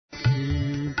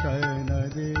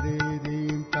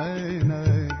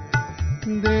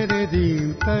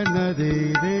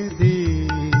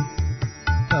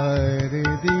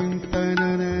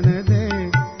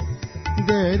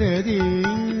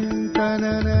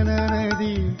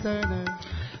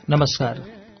नमस्कार।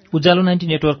 उज्यालो 90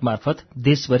 नेटवर्क मार्फत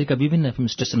देशभरिका विभिन्न एफएम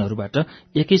स्टेशनहरूबाट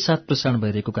एकैसाथ प्रसारण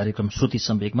भइरहेको कार्यक्रम श्रुति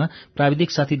सम्वेकमा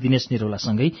प्राविधिक साथी दिनेश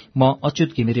निरौलासँगै म अच्युत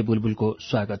घिमिरे बुलबुलको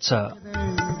स्वागत छ।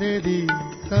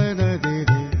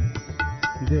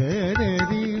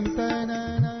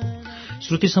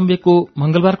 श्रुति सम्वेकको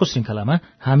मंगलबारको श्रृंखलामा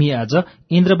हामी आज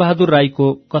इन्द्रबहादुर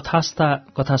राईको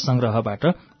कथा संग्रहबाट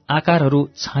आकारहरू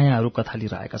छायाहरू कथा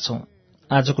लिएर आएका छौं।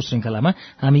 आजको श्रृंखलामा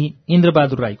हामी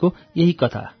इन्द्रबहादुर राईको यही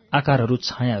कथा आकारहरू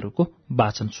छायाहरूको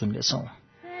वाचन सुन्नेछौं।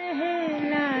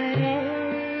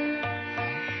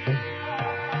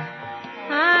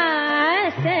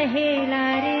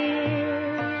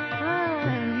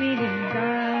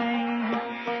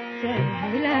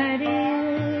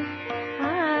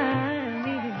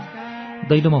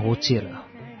 दैलोमा होचिएर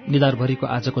निधारभरिको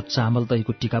आजको चामल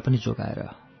दहीको टीका पनि जोगाएर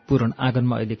पूरण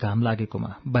आँगनमा अहिले घाम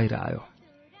लागेकोमा बाहिर आयो।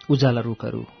 उज्याला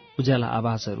रुखहरू, उज्याला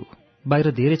आवाजहरू,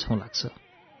 बाहिर धेरै छौं लाग्छ।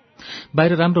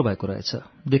 बाहिर राम्रो भएको रहेछ,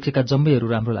 देखेका जम्मैहरू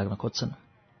राम्रो लाग्न खोज्छन्।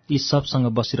 यी सबसँग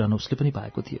बसिरहन उसले पनि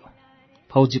पाएको थियो।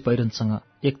 फौजी पहिरनसँग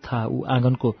एक थाहा ऊ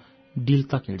आँगनको डिल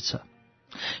तक हिँड्छ।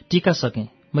 टीका सकेँ,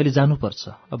 मैले जानुपर्छ,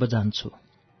 अब जान्छु।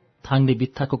 थाङ्ने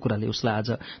बित्थाको कुराले उसलाई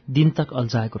आज दिन तक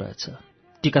अल्झाएको रहेछ।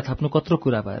 टीका थप्नु कत्रो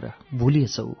कुरा भएर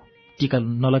भुलिएछ ऊ, टीका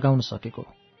नलगाउन सकेको।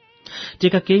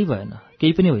 टीका केही भएन,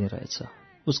 केही पनि होइन रहेछ।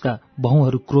 उसका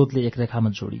भौँहरू क्रोधले एक रेखामा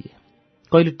जोडिए।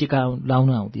 कहिले टीका लाउन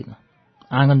आउँदिन।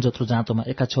 आँगन जत्रो जाँतोमा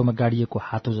एका छेउमा गाडिएको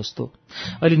हातो जस्तो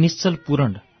अहिले निश्चल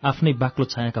पूरण आफ्नै बाक्लो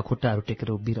छायाका खुट्टाहरू टेकेर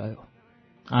उभिरह्यो।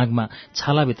 आँगमा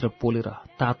छालाभित्र पोलेर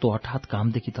तातो हठात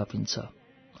घामदेखि थपिन्छ।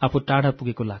 आफू टाढा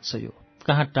पुगेको लाग्छ यो,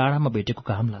 कहाँ टाढामा भेटेको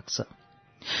घाम लाग्छ।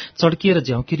 चड्किएर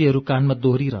झ्याउकिरीहरू कानमा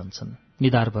दोहोरिरहन्छन्।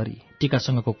 निधारभरि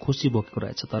टीकासँगको खुसी बोकेको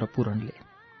रहेछ तर पूरणले।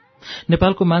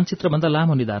 नेपालको मानचित्रभन्दा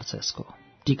लामो निधार छ यसको।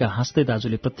 टीका हाँस्दै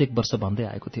दाजुले प्रत्येक वर्ष भन्दै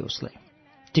आएको थियो उसलाई।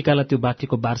 टीकालाई त्यो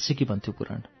वाक्यको वार्षिकी भन्थ्यो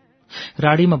पूरण।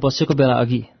 राडीमा बसेको बेला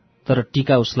अघि तर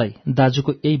टीका उसलाई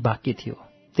दाजुको यही वाक्य थियो।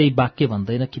 त्यही वाक्य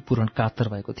भन्दैन कि पूरण कातर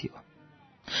भएको थियो।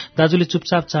 दाजुले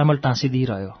चुपचाप चामल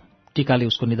टाँसिदिइरह्यो। टीकाले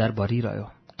उसको निधार भरिरह्यो।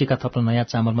 टीका थप्न नयाँ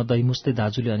चामलमा दही मुस्दै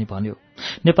दाजुले अनि भन्यो,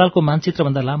 नेपालको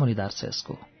मानचित्रभन्दा लामो निधार छ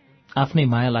यसको। आफ्नै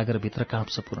माया लागेर भित्र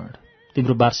काँप्छ पूरण।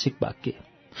 तिम्रो वार्षिक वाक्य।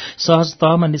 सहज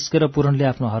तहमा निस्केर पूरणले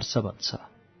आफ्नो हर्ष भन्छ।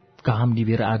 घाम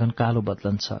निभेर आँगन कालो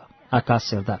बदलन्छ।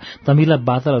 आकाश हेर्दा तमिला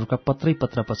बादलहरूका पत्रै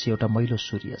पत्रपछि एउटा मैलो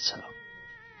सूर्य छ।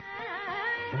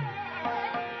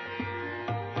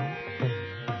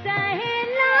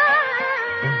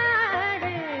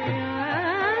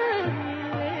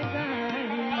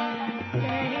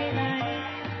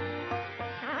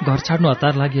 घर छाड्नु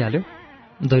हतार लागिहाल्यो।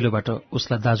 दैलोबाट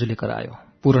उसलाई दाजुले करायो।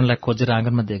 पूरणलाई खोजेर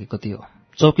आँगनमा देखेको थियो।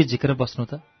 चौकी झिकेर बस्नु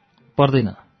त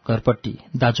पर्दैन। घरपट्टि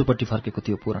दाजुपट्टि फर्केको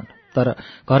थियो पूरण, तर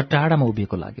घर टाढामा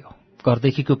उभिएको लाग्यो।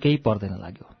 घरदेखिको केही पर्दैन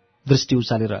लाग्यो। दृष्टि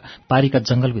उचालेर पारीका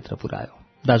जंगलभित्र पुर्यायो।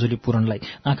 दाजुले पूरणलाई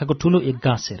आँखाको ठूलो एक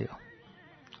गाँस हेर्यो।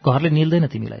 घरले निल्दैन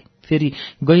तिमीलाई, फेरि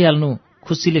गइहाल्नु।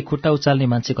 खुसीले खुट्टा उचाल्ने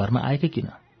मान्छे घरमा आएकै किन?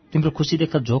 तिम्रो खुसी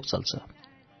देख्दा झोक चल्छ।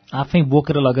 आफै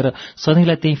बोकेर लगेर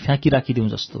सधैँलाई त्यही फ्याँकी राखिदिउँ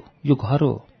जस्तो। यो घर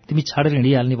हो, तिमी छाडेर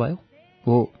हिँडिहाल्ने भयो?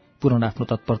 हो। पूरण आफ्नो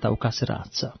तत्परता उकासेर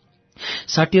हाँस्छ।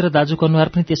 साटिएर दाजुको अनुहार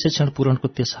पनि त्यसै क्षण पूरणको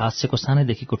त्यस हास्यको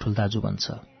सानैदेखिको ठुल दाजु बन्छ।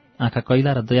 आँखा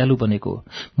कैला र दयालु बनेको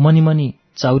मनी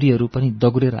चाउरीहरू पनि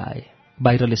दगुरेर आए।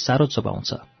 बाहिरले साह्रो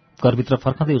चबाउँछ। घरभित्र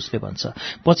फर्कँदै उसले भन्छ,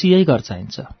 पछि यही घर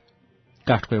चाहिन्छ।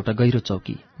 काठको एउटा गहिरो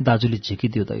चौकी दाजुले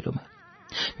झिकिदियो दैलोमा।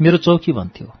 मेरो चौकी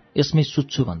भन्थ्यो, यसमै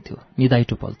सुत्छु भन्थ्यो।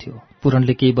 निदाइटो पल्थ्यो।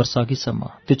 पूरणले केही वर्ष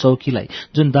अघिसम्म त्यो चौकीलाई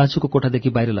जुन दाजुको कोठादेखि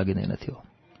बाहिर लगिँदैन थियो।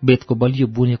 बेतको बलियो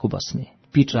बुनेको बस्ने,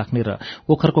 पीठ राख्ने र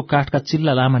ओखरको काठका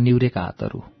चिल्ला लामा निउरेका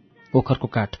हातहरू। ओखरको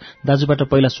काठ दाजुबाट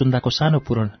पहिला सुन्दाको सानो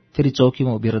पूरण फेरि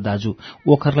चौकीमा उभिएर दाजु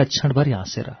ओखरलाई क्षणभरि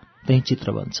हाँसेर त्यही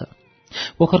चित्र बन्छ।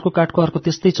 ओखरको काठको अर्को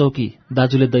त्यस्तै चौकी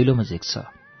दाजुले दैलोमा झिक्छ।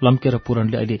 लम्केर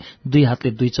पूरणले अहिले दुई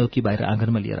हातले दुई चौकी बाहिर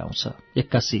आँगनमा लिएर आउँछ।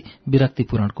 एक्कासी विरक्ति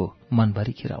पूरणको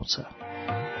मनभरि खिराउँछ।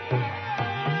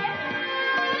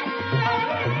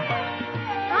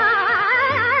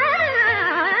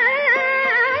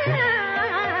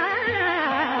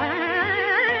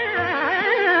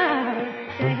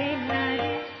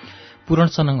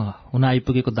 पूरणसँग हुन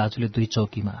आइपुगेको दाजुले दुई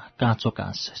चौकीमा काँचो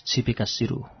काँस, छिपेका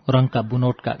सिरु, रङका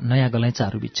बुनौटका नयाँ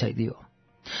गलैँचाहरू बिछ्याइदियो।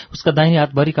 उसका दाहिने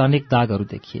हातभरिका अनेक दागहरू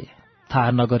देखिए।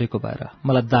 थाहा नगरेको भएर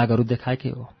मलाई दागहरू देखाएकै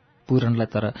हो। पूरणलाई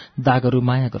तर दागहरू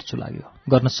माया गर्छु लाग्यो,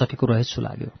 गर्न सकेको रहेछु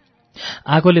लाग्यो।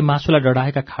 आगोले मासुलाई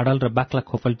डढाएका खाडल र बाक्ला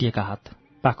खोपल्टिएका हात,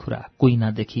 पाखुरा,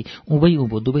 कुइनादेखि उँभै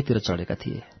उँभो दुवैतिर चढेका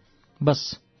थिए। बस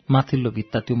माथिल्लो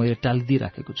भित्ता त्यो मैले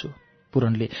टालिदिइराखेको छु।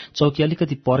 पूरणले चौकी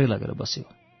अलिकति परे लगेर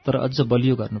बस्यो। तर अझ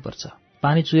बलियो गर्नुपर्छ।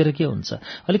 पानी चुहेर के हुन्छ,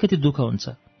 अलिकति दुःख हुन्छ।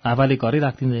 हावाले घरै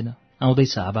राखिदिँदैन।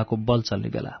 आउँदैछ हावाको बल चल्ने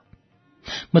बेला।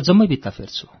 म जम्मै बित्ता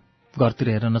फेर्छु। घरतिर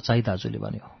हेर्न नचाही दाजुले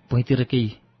भन्यो। भुइँतिर केही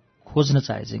खोज्न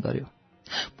चाहे चाहिँ गर्यो।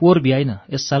 पोहोर भ्याइन,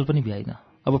 यस साल पनि भ्याइन,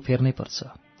 अब फेर्नै पर्छ।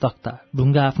 तख्ता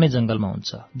ढुङ्गा आफ्नै जंगलमा हुन्छ,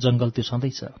 जंगल त्यो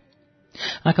छँदैछ।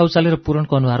 आँखा उचालेर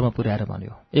पूरणको अनुहारमा पुर्याएर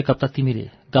भन्यो, एक हप्ता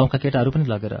तिमीले गाउँका केटाहरू पनि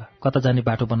लगेर कता जाने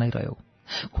बाटो बनाइरह्यौ।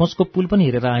 खोजको पुल पनि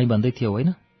हेरेर आइ भन्दै थियौ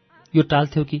होइन? यो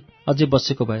टाल्थ्यौ कि अझै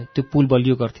बसेको भए त्यो पुल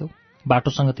बलियो गर्थ्यौ?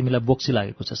 बाटोसँग तिमीलाई बोक्सी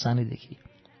लागेको छ सानैदेखि।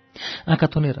 आँखा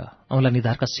थुनेर औँला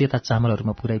निधारका सेता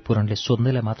चामलहरूमा पुर्याई पूरणले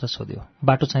सोध्दैलाई मात्र सोध्यो,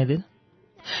 बाटो चाहिँदैन?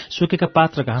 सुकेका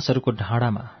पात र घाँसहरूको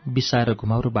ढाँडामा बिसाएर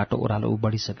घुमाउरो बाटो ओह्रालो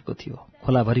बढिसकेको थियो।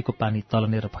 खोलाभरिको पानी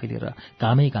तलनेर फैलेर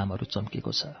घामै घामहरू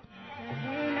चम्किएको छ।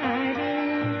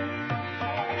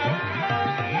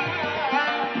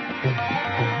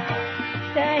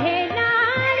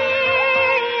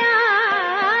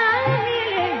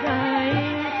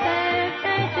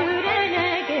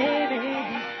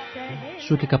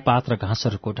 सुकेका पात र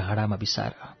घाँसहरूको ढाँडामा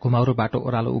बिसाएर घुमाउरो बाटो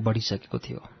ओह्रालो बढिसकेको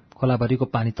थियो। खोलाभरिको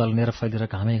पानी तलनेर फैलेर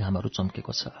घामै घामहरू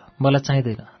चम्केको छ। मलाई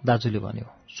चाहिँदैन, दाजुले भन्यो।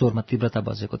 स्वरमा तीव्रता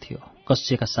बजेको थियो।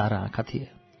 कसिएका सारा आँखा थिए।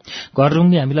 घर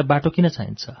रुङ्ने हामीलाई बाटो किन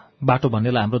चाहिन्छ? बाटो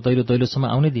भन्नेलाई हाम्रो दैलो दैलोसम्म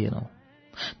आउनै दिएनौ।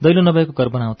 दैलो नभएको घर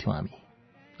बनाउँथ्यौं हामी।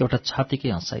 एउटा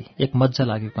छातीकै हँसाई, एक मज्जा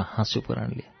लागेको हाँस्यो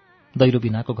पुराणले। दैलो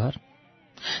बिनाको घर?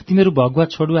 तिमीहरू भगुवा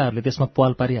छोडुवाहरूले त्यसमा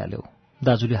पल पारिहाल्यौ,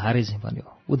 दाजुले हारे झैं भन्यो।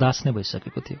 उदास नै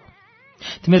भइसकेको थियो।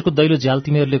 तिमीहरूको दैलो झ्याल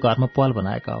तिमीहरूले घरमा पल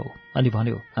बनाएका हो। अनि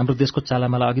भन्यो, हाम्रो देशको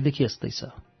चालामाला अघिदेखि यस्तै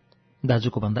छ।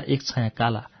 दाजुको भन्दा एक छाया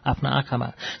काला आफ्ना आँखामा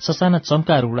ससाना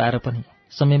चम्काहरू उडाएर पनि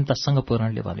संयमतासँग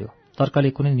पुराणले भन्यो, तर्कले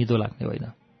कुनै निदो लाग्ने होइन।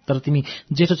 तर तिमी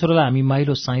जेठो छोरालाई हामी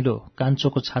माइलो साइलो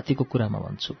कान्छोको छातीको कुरामा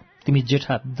भन्छौ। तिमी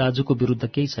जेठा दाजुको विरुद्ध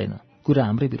केही छैन, कुरा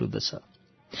हाम्रै विरुद्ध छ।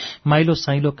 माइलो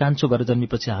साइलो कान्छो भएर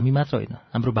जन्मेपछि हामी मात्र होइन,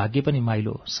 हाम्रो भाग्य पनि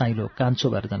माइलो साइलो कान्छो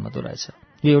भएर जन्मदो रहेछ।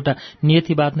 यो एउटा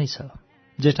नियतिवाद नै छ।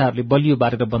 जेठाहरूले बलियो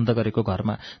बारेर बन्द गरेको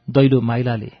घरमा दैलो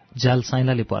माइलाले झ्याल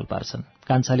साइलाले पल पार्छन्,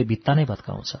 कान्छाले भित्ता नै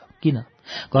भत्काउँछ। किन?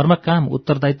 घरमा काम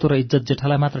उत्तरदायित्व र इज्जत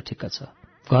जेठालाई मात्र ठिक्क छ।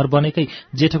 घर बनेकै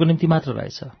जेठोको निम्ति मात्र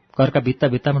रहेछ। घरका भित्ता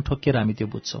भित्तामा ठोकिएर हामी त्यो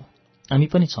बुझ्छौं। हामी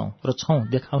पनि छौं र छौं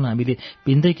देखाउन हामीले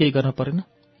भिन्दै केही गर्न परेन।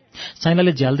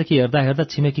 साइलाले झ्यालदेखि हेर्दा हेर्दा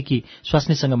छिमेकी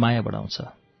स्वास्नीसँग माया बढाउँछ।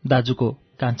 दाजुको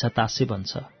कान्छा तासे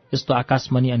भन्छ, यस्तो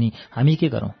आकाशमणि अनि हामी के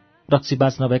गरौं?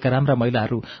 रक्सीबाज नभएका राम्रा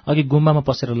महिलाहरू अघि गुम्बामा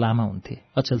पसेर लामा हुन्थे,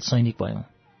 अचेल सैनिक भयौं।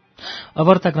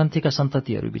 अवर्ता ग्रन्थीका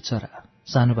सन्ततिहरू बिचरा।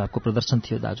 सानुभावको प्रदर्शन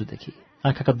थियो दाजुदेखि।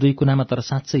 आँखाका दुई कुनामा तर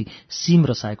साँच्चै सीम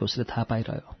रसाएको उसले थाहा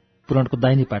पाइरह्यो। पुरणको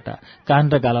दाहिने पाटा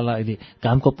कान र गालालाई अहिले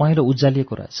घामको पहेँलो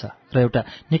उज्यालिएको रहेछ र एउटा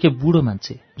निकै बुढो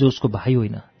मान्छे जो उसको भाइ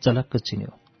होइन झलक्क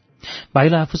चिन्यो।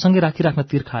 भाइलाई आफूसँगै राखिराख्न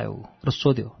तिर्खायो र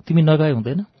सोध्यो, तिमी नगए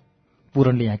हुँदैन?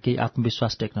 पुरणले यहाँ केही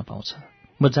आत्मविश्वास टेक्न पाउँछ।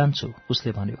 म जान्छु,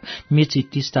 उसले भन्यो। मेची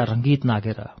टिस्टा रङ्गीत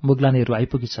नागेर मुगलानेहरू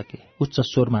आइपुगिसके। उच्च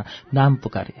स्वरमा नाम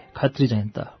पुकारे, खत्री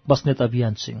जयन्त, बस्नेत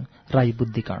अभियान सिंह, राई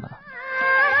बुद्धिकर्ण।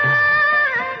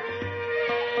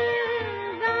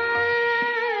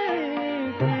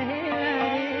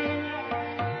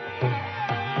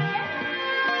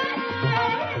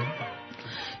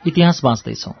 इतिहास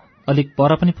बाँच्दैछौ, अलिक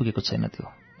पर पनि पुगेको छैन त्यो।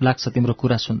 लाग्छ तिम्रो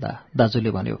कुरा सुन्दा,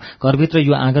 दाजुले भन्यो। घरभित्र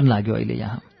यो आँगन लाग्यो अहिले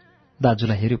यहाँ।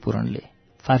 दाजुलाई हेर्यो पुरणले।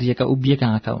 फारिएका उभिएका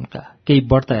आँखा उनका केही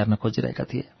बढ्ता हेर्न खोजिरहेका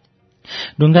थिए।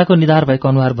 ढुङ्गाको निधार भएको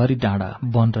अनुहारभरि डाँडा,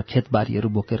 वन र खेतबारीहरू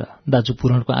बोकेर दाजु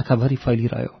पुरणको आँखाभरि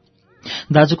फैलिरह्यो।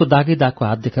 दाजुको दागै दागको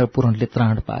हात देखेर पुरणले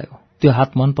त्राण पायो। त्यो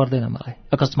हात मन पर्दैन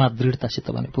मलाई, अकस्मात दृढतासित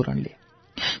भने पुरणले।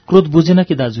 क्रोध बुझेन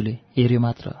कि दाजुले? हेर्यो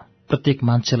मात्र। प्रत्येक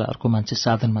मान्छेलाई अर्को मान्छे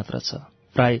साधन मात्र छ।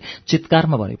 प्राय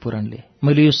चित्कारमा भने पुरणले,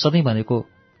 मैले यो सधैँ भनेको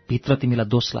भित्र तिमीलाई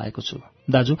दोष लागेको छु।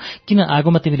 दाजु, किन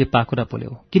आगोमा तिमीले पाखुरा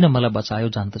पोल्यौ? किन मलाई बचायो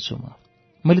जान्दछु म?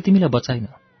 मैले तिमीलाई बचाइन।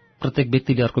 प्रत्येक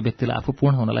व्यक्तिले अर्को व्यक्तिलाई आफू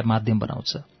पूर्ण हुनलाई माध्यम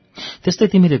बनाउँछ। त्यस्तै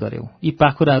तिमीले गर्यौ। यी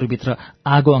पाखुराहरूभित्र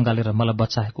आगो अँगालेर मलाई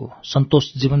बचाएको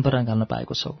सन्तोष जीवनभर अँगाल्न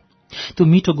पाएको छौ। त्यो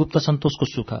मिठो गुप्त सन्तोषको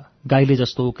सुख गाईले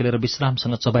जस्तो उकेलेर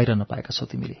विश्रामसँग चबाइरहन पाएका छौ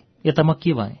तिमीले। यता म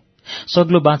के भएँ?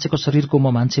 सग्लो बाँचेको शरीरको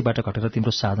म मान्छेबाट घटेर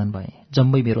तिम्रो साधन भएँ।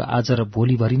 जम्मै मेरो आज र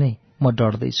भोलिभरि नै म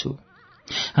डढ्दैछु।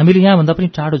 हामीले यहाँभन्दा पनि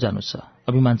टाढो जानु छ,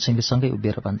 अभिमान सिंहले सँगै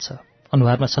उभिएर भन्छ।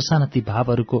 अनुहारमा ससाना ती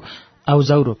भावहरूको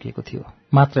आउजाउ रोकिएको थियो।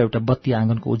 मात्र एउटा बत्ती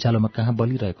आँगनको उज्यालोमा कहाँ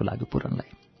बलिरहेको लाग्यो पुरणलाई।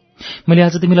 मैले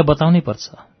आज तिमीलाई बताउनै पर्छ,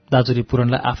 दाजुले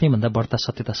पुरणलाई आफैभन्दा बढ्ता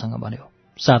सत्यतासँग भन्यो।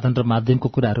 साधन र माध्यमको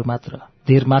कुराहरू मात्र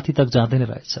धेर माथि तक जाँदैन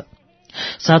रहेछ।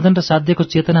 साधन र साध्यको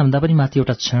चेतनाभन्दा पनि माथि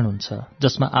एउटा क्षण हुन्छ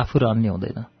जसमा आफू र अन्य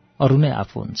हुँदैन, अरू नै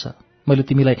आफू हुन्छ। मैले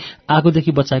तिमीलाई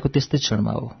आगोदेखि बचाएको त्यस्तै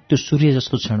क्षणमा हो। त्यो सूर्य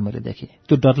जस्तो क्षण मैले देखेँ।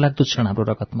 त्यो डरलाग्दो क्षण हाम्रो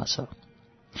रगतमा छ।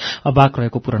 अबाक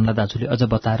रहेको पुरणलाई दाजुले अझ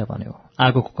बताएर भन्यो,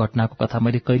 आगोको घटनाको कथा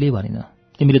मैले कहिल्यै भनिन।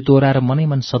 तिमीले दोहोऱ्याएर मनै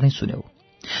मन सधैँ सुन्यौ।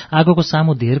 आगोको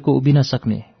सामु धेरको उभिन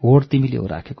सक्ने होड तिमीले हो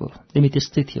राखेको। तिमी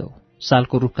त्यस्तै थियौ।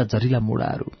 सालको रुखका झरिला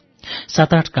मुढाहरू,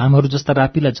 7-8 कामहरू जस्ता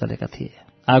रापिला जलेका थिए।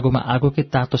 आगोमा आगोकै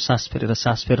तातो सास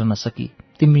फेरेर नसकी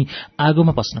तिमी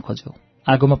आगोमा पस्न खोज्यौ।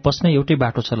 आगोमा पस्न एउटै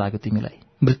बाटो छ लाग्यो तिमीलाई,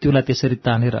 मृत्युलाई त्यसरी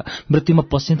तानेर मृत्युमा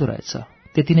पसिँदो रहेछ।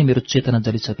 त्यति नै मेरो चेतना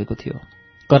जलिसकेको थियो।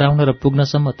 कराउन र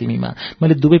पुग्नसम्म तिमीमा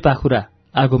मैले दुवै पाखुरा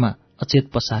आगोमा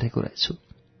अचेत पसारेको रहेछु।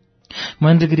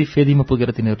 महेन्द्रगिरी फेदीमा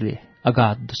पुगेर तिनीहरूले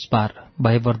अगाध दुष्पार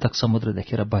भयवर्धक समुद्र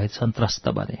देखेर भयछन् त्रस्त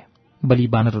बने। बलि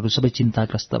बानरहरू सबै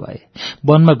चिन्ताग्रस्त भए।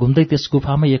 वनमा घुम्दै त्यस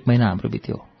गुफामै 1 महिना हाम्रो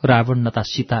बित्यो। रावण नता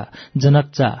सीता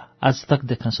जनकजा आज तक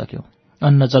देख्न सक्यौं।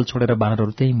 अन्न जल छोडेर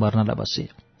बानरहरू त्यही मर्नलाई बसे।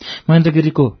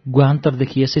 महेन्द्रगिरीको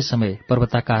गुहान्तरदेखि यसै समय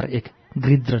पर्वताकार एक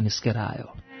गृद्र निस्केर आयो।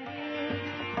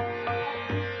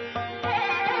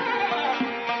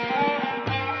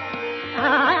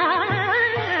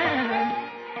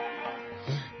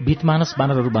 भीतमानस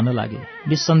बानरहरू भन्न लागे,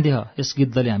 निस्सन्देह यस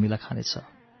गिद्धले हामीलाई खानेछ।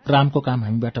 रामको काम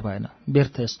हामीबाट भएन,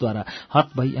 व्यर्थ यसद्वारा हत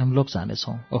भई यमलोक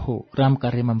जानेछौं। ओहो, राम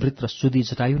कार्यमा मृत र सुधी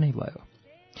जटायु नै भयो।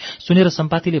 सुनेर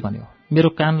सम्पातीले भन्यो, मेरो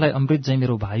कानलाई अमृत झैं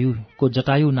मेरो भाइको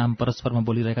जटायु नाम परस्परमा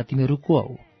बोलिरहेका तिमीहरू को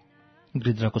हौ?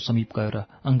 गृद्रको समीप गएर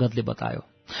अंगदले बतायो,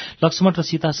 लक्ष्मण र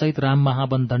सीतासहित राम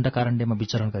महावन दण्डकारण्यमा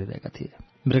विचरण गरिरहेका थिए।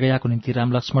 मृगयाको निम्ति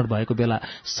राम लक्ष्मण भएको बेला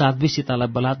साध्वी सीतालाई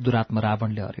बलात् दुरात्मा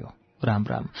रावणले हर्यो। राम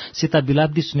राम, सीता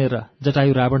बिलाब्दी सुनेर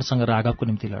जटायु रावणसँग राघवको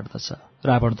निम्ति लड्दछ,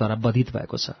 रावणद्वारा बधित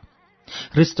भएको छ।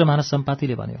 हृष्टमानस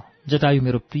सम्पातीले भन्यो, जटायु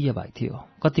मेरो प्रिय भाइ थियो।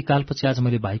 कति कालपछि आज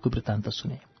मैले भाइको वृत्तान्त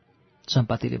सुने।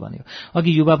 सम्पातीले भन्यो, अघि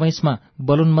युवा वयसमा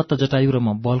बलोन्मत्त जटायु र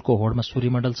म बलको होडमा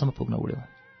सूर्यमण्डलसम्म पुग्न उड्यौं।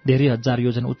 धेरै हजार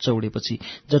योजन उच्च उडेपछि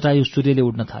जटायु सूर्यले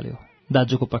उड्न थाल्यो।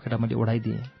 दाजुको पखेटा मैले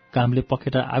उडाइदिएँ। कामले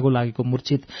पखेटा आगो लागेको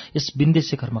मूर्छित यस बिन्दे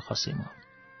शिखरमा खसेँ म।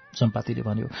 सम्पातीले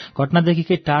भन्यो,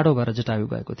 घटनादेखिकै टाढो भएर जटायु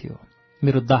गएको थियो।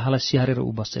 मेरो दाहालाई स्याहारेर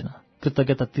ऊ बसेन।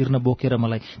 कृतज्ञता तिर्न बोकेर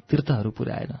मलाई तीर्थहरू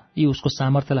पुर्याएन। यी उसको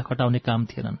सामर्थ्यलाई खटाउने काम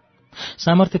थिएनन्।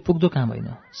 सामर्थ्य पुग्दो काम होइन,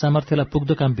 सामर्थ्यलाई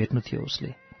पुग्दो काम भेट्नु थियो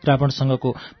उसले। रावणसँगको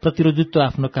प्रतिरोधित्व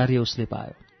आफ्नो कार्य उसले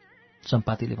पायो।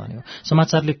 सम्पातीले भन्यो,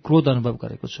 समाचारले क्रोध अनुभव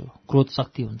गरेको छु। क्रोध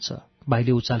शक्ति हुन्छ।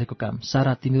 भाइले उचालेको काम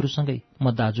सारा तिमीहरूसँगै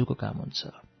म दाजुको काम हुन्छ।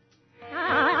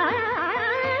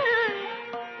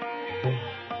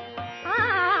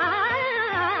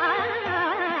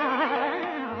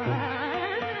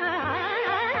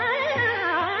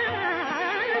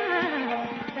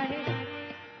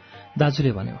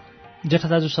 दाजुले भन्यो, जेठा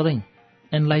दाजु सधैँ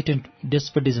एनलाइटेन्ड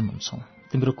डेस्पेडिजम हुन्छौ।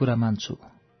 तिम्रो कुरा मान्छु।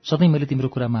 सधैँ मैले तिम्रो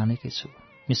कुरा मानेकै छु।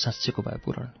 निसास्यको भए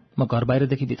पूरण। म घर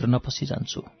बाहिरदेखि भित्र नपसी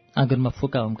जान्छु। आँगनमा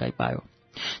फुका उम्काइ पायो।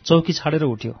 चौकी छाडेर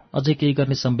उठ्यो। अझै केही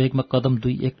गर्ने सम्वेगमा कदम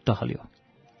 2-1 टहल्यो।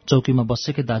 चौकीमा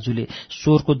बसेकै दाजुले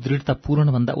स्वरको दृढता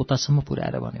पूरणभन्दा उतासम्म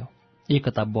पुर्याएर भन्यो,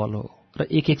 एकता बल हो। र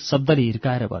एक शब्दले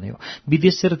हिर्काएर भन्यो,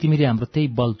 विदेश र तिमीले हाम्रो त्यही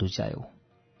बल धुज्यायौ।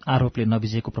 आरोपले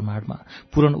नभिजेको प्रमाणमा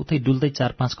पूरण उतै डुल्दै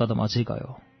 4-5 कदम अझै गयो।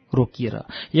 रोकिएर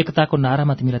एकताको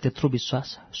नारामा तिमीलाई त्यत्रो विश्वास?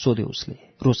 सोध्यो उसले।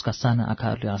 रोजका साना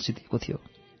आँखाहरूले आँसिदिएको थियो।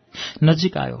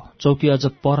 नजिक आयो। चौकी अझ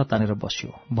पर तानेर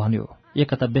बस्यो। भन्यो,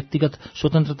 एकता व्यक्तिगत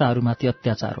स्वतन्त्रताहरूमाथि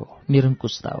अत्याचार हो,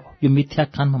 निरङ्कुशता हो। यो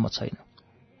मिथ्याख्यानमा म छैन।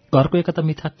 घरको एकता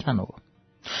मिथ्याख्यान हो,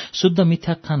 शुद्ध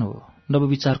मिथ्याख्यान हो।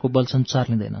 नवविचारको बल सञ्चार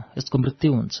लिँदैन, यसको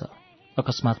मृत्यु हुन्छ।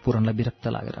 अकस्मात पूरणलाई विरक्त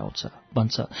लागेर आउँछ।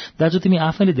 भन्छ, दाजु तिमी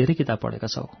आफैले धेरै किताब पढेका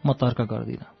छौ, म तर्क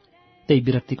गर्दिन। त्यही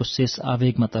विरक्तिको शेष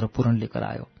आवेगमा तर पूरणले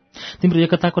करायो, तिम्रो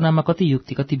एकताको नाममा कति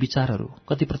युक्ति, कति विचारहरू,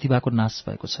 कति प्रतिभाको नाश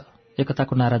भएको छ।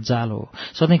 एकताको नारा जाल हो।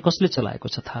 सधैँ कसले चलाएको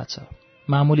छ थाहा छ।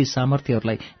 मामुली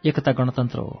सामर्थ्यहरूलाई एकता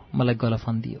गणतन्त्र हो। मलाई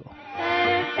गलफन्दी हो।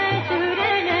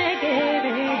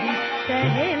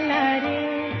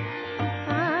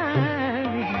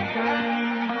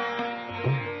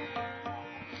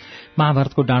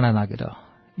 महाभारतको डाँडा नागेर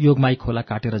योगमाई खोला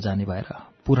काटेर जाने भएर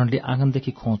पूरणले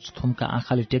आँगनदेखि खोज थुम्का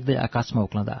आँखाले टेक्दै आकाशमा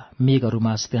उक्लँदा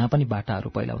मेघहरूमाझ त्यहाँ पनि बाटाहरू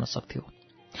पैलाउन सक्थ्यो।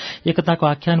 एकताको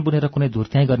आख्यान बुनेर कुनै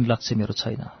धुर्त्याइ गर्ने लक्ष्य मेरो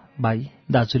छैन। भाइ,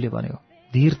 दाजुले भन्यो।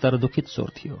 धीर तर दुखित स्वर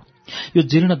थियो। यो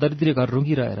जीर्ण दरिद्र घर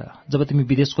रुँगिरहेर जब तिमी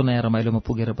विदेशको नयाँ रमाइलोमा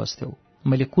पुगेर बस्थ्यौ,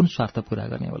 मैले कुन स्वार्थ पूरा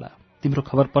गर्ने होला? तिम्रो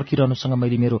खबर पर्खिरहनुसँग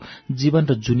मैले मेरो जीवन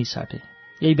र जुनी साटे।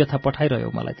 यही व्यथा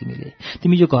पठाइरह्यौ मलाई तिमीले।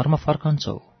 तिमी यो घरमा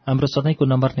फर्कन्छौ। हाम्रो सधैँको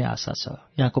नमर्ने आशा छ।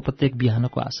 यहाँको प्रत्येक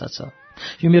बिहानको आशा छ।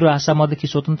 यो मेरो आशा मदेखि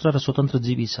स्वतन्त्र र स्वतन्त्र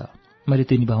जीवी छ। मैले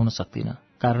त्यो निभाउन सक्दिनँ,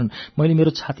 कारण मैले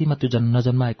मेरो छातीमा त्यो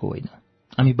नजन्माएको होइन।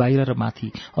 हामी बाहिर र माथि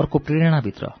अर्को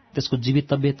प्रेरणाभित्र त्यसको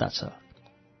जीवितव्यता छ।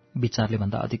 विचारले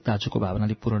भन्दा अधिक दाजुको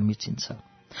भावनाले पूरण मिचिन्छ।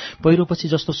 पहिरोपछि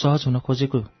जस्तो सहज हुन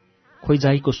खोजेको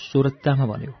खोइजाइको स्वरत्यामा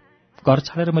भन्यो, घर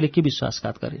छाडेर मैले के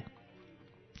विश्वासघात गरेँ?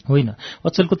 होइन,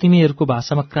 अचेलको तिमीहरूको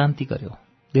भाषामा क्रान्ति गर्यो।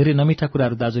 धेरै नमिठा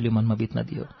कुराहरू दाजुले मनमा बित्न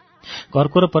दियो।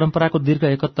 घरको र परम्पराको दीर्घ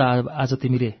एकत्व आज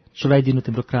तिमीले छुडाइदिनु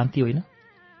तिम्रो क्रान्ति होइन?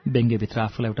 व्यङ्ग्यभित्र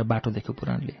आफूलाई एउटा बाटो देख्यो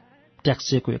पूरणले।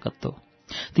 ट्याक्सिएको एकत्व।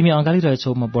 तिमी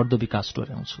अँगालिरहेछौ, म बढ्दो विकास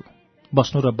डोर्याउँछु।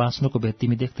 बस्नु र बाँच्नुको भेद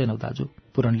तिमी देख्दैनौ दाजु,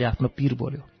 पुरणले आफ्नो पीर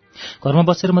बोल्यो। घरमा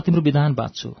बसेर म तिम्रो विधान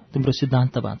बाँच्छु, तिम्रो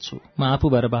सिद्धान्त बाँच्छु। म आफू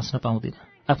भएर बाँच्न पाउँदिन,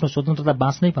 आफ्नो स्वतन्त्रता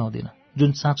बाँच्नै पाउँदिन।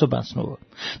 जुन साँचो बाँच्नु हो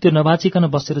त्यो नबाँचिकन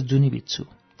बसेर जुनी बित्छु।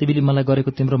 तिमीले मलाई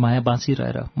गरेको तिम्रो माया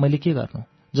बाँचिरहेर मैले के गर्नु,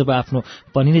 जब आफ्नो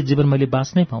पनिने जीवन मैले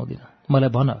बाँच्नै पाउँदिन? मलाई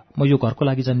भन, म यो घरको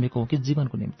लागि जन्मेको हो कि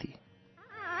जीवनको निम्ति?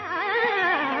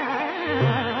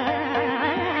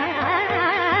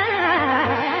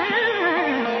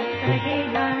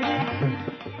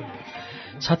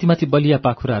 छातीमाथि बलिया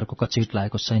पाखुराहरूको कचेट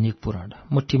लागेको सैनिक पुराण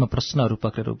मुठ्ठीमा प्रश्नहरू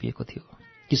पक्रेर उभिएको थियो।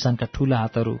 किसानका ठूला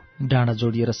हातहरू डाँडा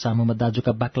जोडिएर सामुमा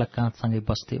दाजुका बाक्ला काँधसँगै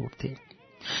बस्थे उठ्थे।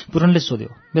 पुरणले सोध्यो,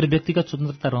 मेरो व्यक्तिगत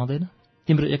स्वतन्त्रता रहँदैन?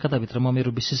 तिम्रो एकताभित्र म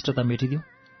मेरो विशिष्टता मेटिदिउँ?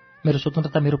 मेरो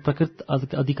स्वतन्त्रता मेरो प्रकृत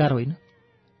अधिकार होइन?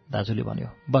 दाजुले भन्यो,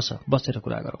 बसेर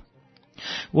कुरा गरौँ।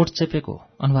 ओठ चेपेको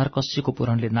अनुहार कसिएको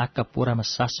पुरणले नाकका पोरामा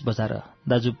सास बजाएर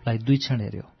दाजुलाई 2 क्षण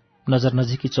हेर्यो। नजर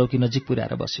नजिकी चौकी नजिक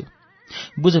पुर्याएर बस्यो।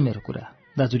 बुझ मेरो कुरा,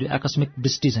 दाजुले आकस्मिक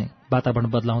दृष्टि झैं वातावरण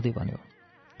बदलाउँदै भन्यो।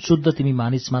 शुद्ध तिमी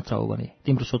मानिस मात्र हो भने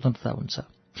तिम्रो स्वतन्त्रता हुन्छ,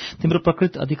 तिम्रो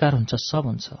प्रकृत अधिकार हुन्छ, सब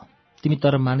हुन्छ। तिमी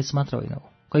तर मानिस मात्र होइनौ।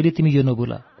 कहिले तिमी यो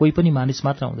नभुल, कोही पनि मानिस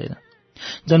मात्र हुँदैन।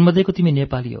 जन्मदेखि तिमी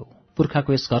नेपाली हौ,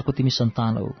 पुर्खाको यस घरको तिमी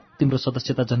सन्तान हौ, तिम्रो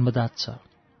सदस्यता जन्मजात छ।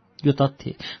 यो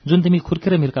तथ्य जुन तिमी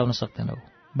खुर्केर मिर्काउन सक्दैनौ।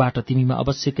 बाट तिमीमा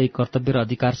अवश्य केही कर्तव्य र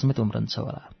अधिकार समेत उम्रन्छ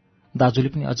होला। दाजुले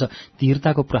पनि अझ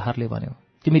धीरताको प्रहारले भन्यो,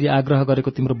 तिमीले आग्रह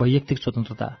गरेको तिम्रो वैयक्तिक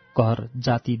स्वतन्त्रता घर,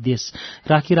 जाति, देश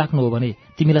राखिराख्नु हो भने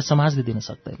तिमीलाई समाजले दिन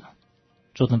सक्दैन।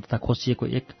 स्वतन्त्रता खोसिएको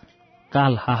एक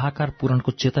काल हाहाकार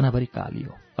पुरणको चेतनाभरि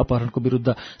कालियो। अपहरणको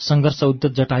विरुद्ध सङ्घर्ष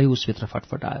उद्यत जटायु उसभित्र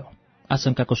फटफटायो।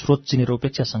 आशंकाको स्रोत चिनेर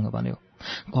उपेक्षासँग भन्यो,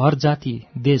 घर, जाति,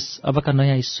 देश अबका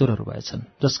नयाँ ईश्वरहरू भएछन्,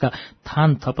 जसका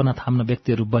थान थपना थाम्न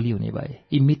व्यक्तिहरू बलि हुने भए।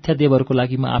 यी मिथ्या देवहरूको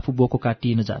लागि म आफू बोको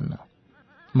काटिन जान्न।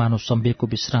 मानव संवेगको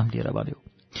विश्राम लिएर भन्यो,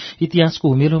 इतिहासको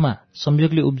हुमेलोमा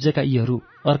संयोगले उब्जेका यीहरू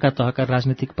अर्का तहका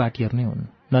राजनीतिक पार्टीहरू नै हुन्,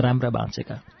 नराम्रा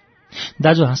बाँचेका।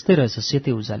 दाजु हाँस्दै रहेछ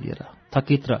सेते उजालिएर।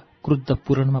 थकित र क्रुद्ध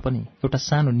पुरणमा पनि एउटा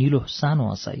सानो निलो सानो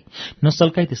हँसाई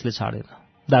नसल्काई त्यसले छाडेन।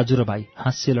 दाजु र भाइ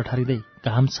हाँस्य लठारिँदै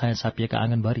घाम छाया छापिएका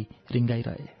आँगनभरि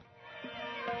रिङ्गाइरहे।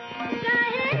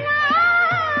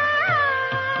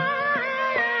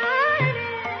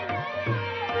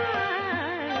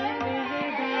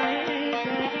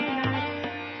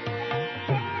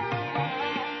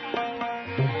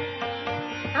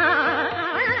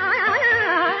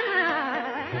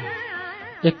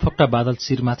 एक फोक्टा बादल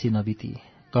शिरमाथि नबिती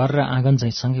घर र आँगन झैं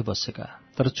सँगै बसेका,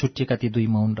 तर छुट्टिएका ती 2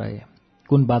 मौन रहे।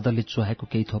 कुन बादलले चुहाएको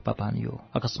केही थोपा पानी हो।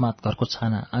 अकस्मात घरको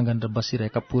छाना आँगन र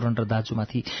बसिरहेका पुरण र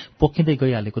दाजुमाथि पोखिँदै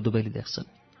गइहालेको दुवैले देख्छन्।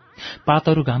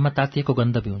 पातहरू घाममा तातिएको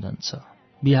गन्ध बिउजन्छ।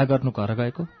 बिहा गर्नु घर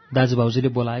गएको, दाजुभाउजूले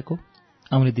बोलाएको?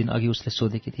 आउने दिन अघि उसले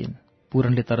सोधेकी थिइन्।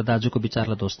 पुरणले तर दाजुको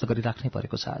विचारलाई ध्वस्त गरिराख्नै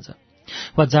परेको छ आज।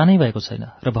 वा जानै भएको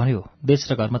छैन र भन्यो,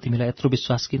 देश र घरमा तिमीलाई यत्रो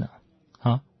विश्वास किन?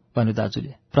 भन्यो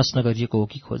दाजुले। प्रश्न गरिएको हो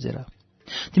कि खोजेर?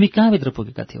 तिमी कहाँभित्र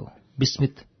पुगेका थियौ?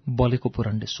 विस्मित बोलेको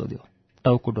पुरणले सोध्यो।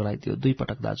 टाउको डोलाइदियो 2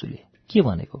 पटक दाजुले। के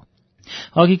भनेको?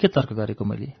 अघि के तर्क गरेको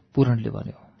मैले? पुरणले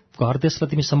भन्यो। घर देशलाई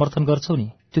तिमी समर्थन गर्छौ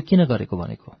नि, त्यो किन गरेको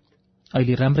भनेको?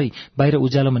 अहिले राम्रै बाहिर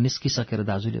उज्यालोमा निस्किसकेर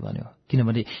दाजुले भन्यो,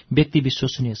 किनभने व्यक्ति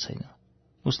विश्वसनीय छैन।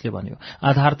 उसले भन्यो,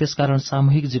 आधार त्यसकारण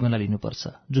सामूहिक जीवनलाई लिनुपर्छ,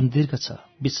 जुन दीर्घ छ,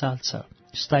 विशाल छ,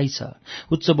 स्थायी छ।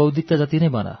 उच्च बौद्धिकता जति नै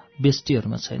भन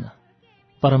व्यष्टिहरूमा छैन,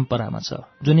 परम्परामा छ।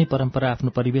 जुनै परम्परा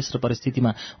आफ्नो परिवेश र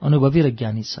परिस्थितिमा अनुभवी र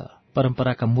ज्ञानी छ।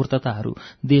 परम्पराका मूर्तताहरू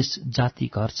देश, जाति,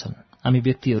 घर छन्। हामी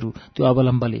व्यक्तिहरू त्यो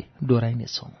अवलम्बले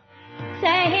डोराइनेछौँ।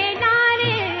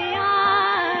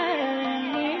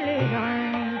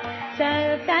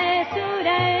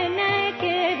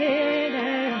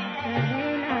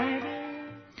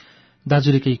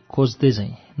 दाजुले केही खोज्दै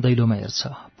झैं दैलोमा हेर्छ।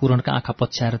 पुरणका आँखा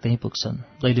पछ्याएर त्यहीँ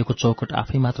पुग्छन्। दैलोको चौकट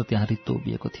आफै मात्र त्यहाँ रित्तो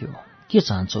उभिएको थियो। के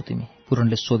चाहन्छौ तिमी?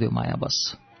 पुरणले सोध्यो मायावश।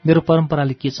 मेरो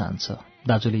परम्पराले के चाहन्छ?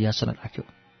 दाजुले याचना राख्यो।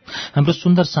 हाम्रो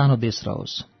सुन्दर सानो देश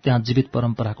रहोस्, त्यहाँ जीवित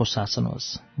परम्पराको शासन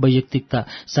होस्, वैयक्तिकता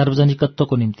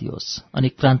सार्वजनिकत्वको निम्ति होस्, अनि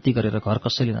क्रान्ति गरेर घर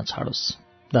कसैले नछाडोस्।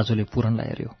 दाजुले पुरणलाई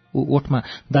हेर्यो। ऊ ओठमा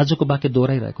दाजुको वाक्य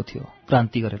दोहोऱ्याइरहेको थियो,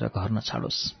 क्रान्ति गरेर घर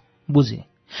नछाडोस्। बुझे?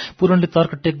 पुरणले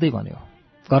तर्क टेक्दै भन्यो,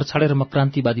 घर छाडेर म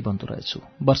क्रान्तिवादी बन्दो रहेछु।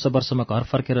 वर्षमा घर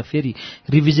फर्केर फेरि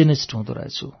रिभिजनिस्ट हुँदो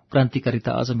रहेछु।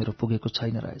 क्रान्तिकारिता अझ मेरो पुगेको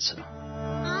छैन रहेछ।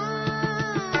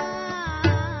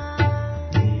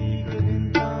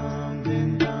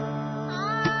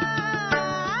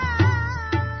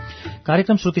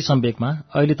 कार्यक्रम श्रुति सम्वेकमा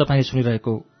अहिले तपाईले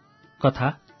सुनिरहेको कथा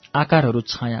आकारहरू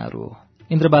छायाहरू हो।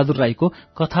 इन्द्रबहादुर राईको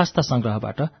कथास्था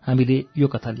संग्रहबाट हामीले यो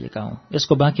कथा लिएका हौं।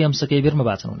 यसको बाँकी अंश केही बेरमा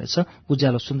वाचन हुनेछ।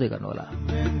 उज्यालो सुन्दै गर्नुहोला।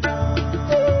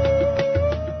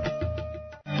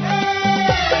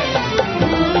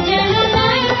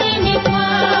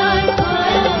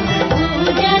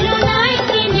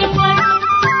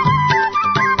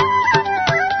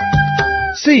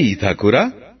 सीधा कुरा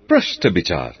प्रश्न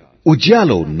विचार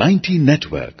उज्यालो 90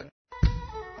 नेटवर्क।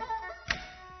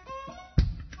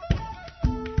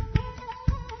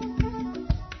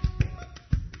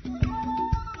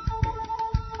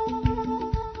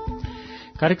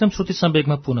 कार्यक्रम श्रुति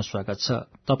सम्वेगमा पुनः स्वागत छ।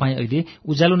 तपाईं अहिले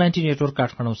उज्यालो 90 नेटवर्क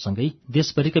काठमाडौँसँगै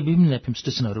देशभरिका विभिन्न एफएम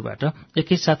स्टेशनहरूबाट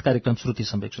एकैसाथ कार्यक्रम श्रुति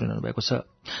सम्वेग सुनिरहनु भएको छ।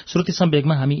 श्रुति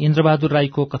सम्वेगमा हामी इन्द्रबहादुर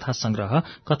राईको कथा संग्रह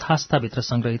कथास्थाभित्र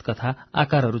संग्रहित कथा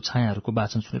आकारहरू छायाहरूको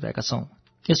वाचन सुनिरहेका छौं।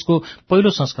 यसको पहिलो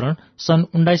संस्करण सन्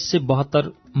 1972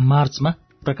 मार्चमा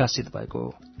प्रकाशित भएको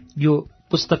हो। यो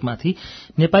पुस्तकमाथि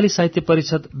नेपाली साहित्य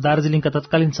परिषद दार्जीलिङका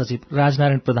तत्कालीन सचिव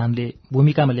राजनारायण प्रधानले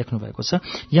भूमिकामा लेख्नु भएको छ।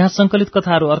 यहाँ संकलित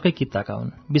कथाहरू अर्कै कित्ताका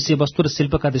हुन्। विषयवस्तु र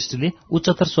शिल्पका दृष्टिले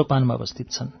उच्चतर सोपानमा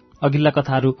अवस्थित छन्। अघिल्ला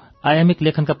कथाहरू आयामिक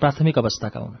लेखनका प्राथमिक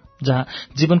अवस्थाका हुन्, जहाँ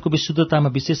जीवनको विशुद्धतामा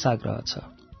विशेष आग्रह छ।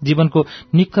 जीवनको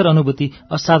निखर अनुभूति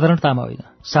असाधारणतामा होइन,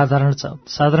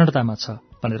 साधारणतामा छ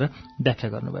भनेर व्याख्या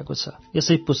गर्नुभएको छ।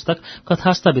 यसै पुस्तक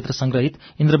कथास्थाभित्र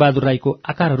संग्रहित इन्द्रबहादुर राईको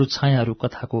आकारहरू छायाहरू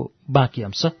कथाको बाँकी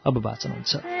अंश अब वाचन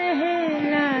हुन्छ।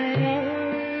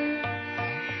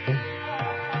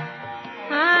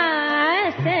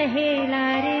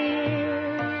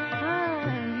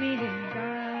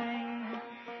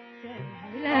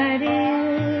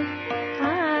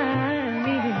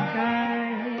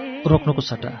 रोक्नुको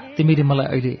सट्टा तिमीले मलाई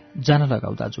अहिले जान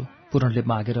लगाऊ दाजु, पूरणले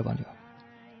मागेर भन्यो।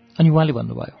 अनि उहाँले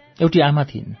भन्नुभयो, एउटी आमा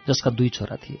थिइन् जसका 2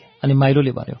 छोरा थिए। अनि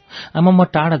माइलोले भन्यो, आमा म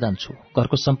टाढा जान्छु,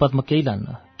 घरको सम्पदमा केही लान्न,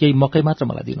 केही मकै मात्र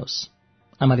मलाई दिनुहोस्।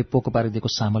 आमाले पोको पारिदिएको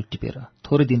सामल टिपेर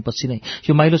थोरै दिनपछि नै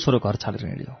यो माइलो छोरो घर छाडेर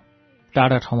हिँड्यो।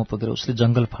 टाढा ठाउँमा पुगेर उसले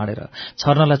जंगल फाँडेर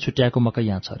छर्नलाई छुट्याएको मकै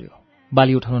यहाँ छर्यो।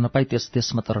 बाली उठाउन नपाई त्यस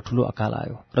देशमा तर ठूलो अकाल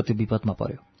आयो र त्यो विपदमा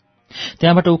पर्यो।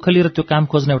 त्यहाँबाट उखलिएर त्यो काम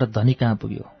खोज्न एउटा धनी कहाँ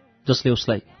पुग्यो, जसले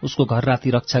उसलाई उसको घर राति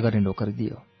रक्षा गर्ने नोकरी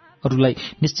दियो। अरूलाई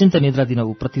निश्चिन्त निद्रा दिन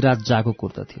ऊ प्रतिरात जागो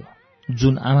कुर्दथ्यो।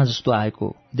 जुन आमा जस्तो आएको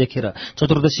देखेर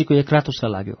चतुर्दशीको एक रात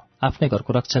उसलाई लाग्यो, आफ्नै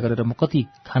घरको रक्षा गरेर म कति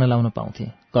खाना लाउन पाउँथे,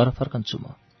 घर फर्कन्छु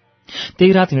म।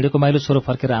 त्यही रात हिँडेको माइलो छोरो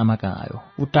फर्केर आमा कहाँ आयो।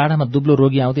 ऊ टाढामा दुब्लो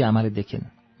रोगी आउँदै आमाले देखिन्।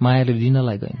 मायाले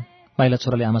लिनलाई गइन्। माइला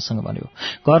छोराले आमासँग भन्यो,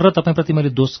 घर र तपाईँप्रति मैले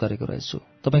दोष गरेको रहेछु,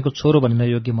 तपाईँको छोरो भनिन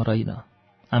योग्य म रहिन।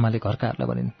 आमाले घरकाहरूलाई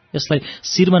भनिन्, यसलाई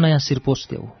शिरमा नयाँ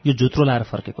शिरपोस देऊ, यो झुत्रो लाएर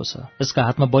फर्केको छ। यसका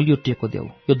हातमा बलियो टेको देऊ,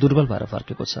 यो दुर्बल भएर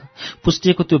फर्केको छ।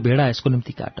 पुस्टिएको त्यो भेडा यसको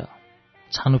निम्ति काट।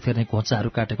 छानो फेर्ने घोचाहरू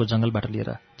काटेको जंगलबाट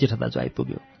लिएर जेठा दाजु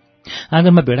आइपुग्यो।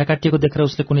 आँगनमा भेडा काटिएको देखेर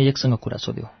उसले कुनै एकसँग कुरा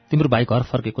सोध्यो। तिम्रो भाइ घर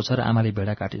फर्केको छ र आमाले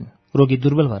भेडा काटिन्, रोगी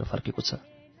दुर्बल भएर फर्केको छ।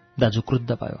 दाजु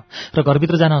क्रुद्ध भयो र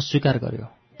घरभित्र जान अस्वीकार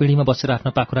गर्यो। पिँढीमा बसेर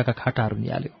आफ्ना पाखुराका खाटाहरू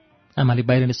निहाल्यो। आमाले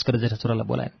बाहिर निस्केर जेठा छोरालाई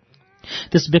बोलाइन्।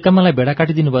 त्यस बेकम्मालाई भेडा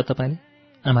काटिदिनु भयो तपाईँले?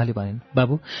 आमाले भनिन्,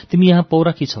 बाबु तिमी यहाँ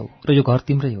पौरखी छौ र यो घर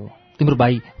तिम्रै हो। तिम्रो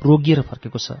भाइ रोगिएर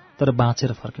फर्केको छ तर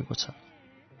बाँचेर फर्केको छ।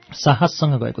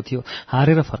 साहससँग गएको थियो,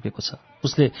 हारेर फर्केको छ।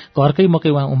 उसले घरकै मकै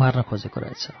उहाँ उमार्न खोजेको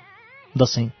रहेछ।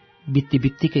 दशैं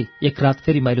बित्तिकै एक रात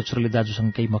फेरि माइलो छोरोले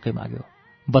दाजुसँग केही मकै माग्यो।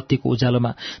 बत्तीको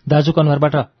उज्यालोमा दाजुको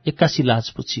अनुहारबाट 81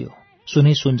 लाज पुछियो।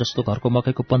 सुनै सुन जस्तो घरको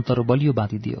मकैको पन्तरो बलियो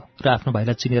बाँधिदियो र आफ्नो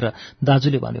भाइलाई चिनेर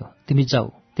दाजुले भन्यो, तिमी जाऊ,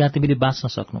 त्यहाँ तिमीले बाँच्न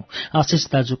सक्नु, आशिष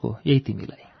दाजुको यही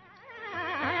तिमीलाई।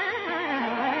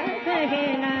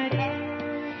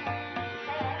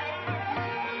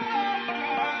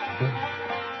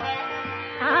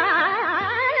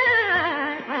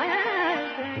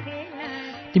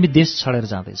 तिमी देश छाडेर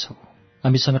जाँदैछौ,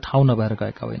 हामीसँग ठाउँ नभएर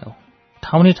गएका होइनौ।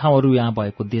 ठाउँ नै ठाउँहरू यहाँ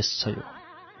भएको देश छ यो।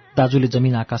 दाजुले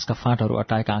जमिन आकाशका फाँटहरू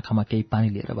अटाएका आँखामा केही पानी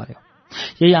लिएर भन्यो,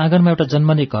 यही आँगनमा एउटा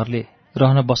जन्मने घरले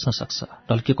रहन बस्न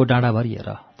सक्छ। ढल्केको डाँडाभरि हेर,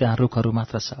 त्यहाँ रुखहरू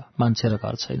मात्र छ, मान्छे र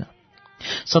घर छैन।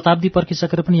 शताब्दी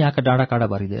पर्खिसकेर पनि यहाँका डाँडा काँडा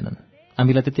भरिँदैनन्।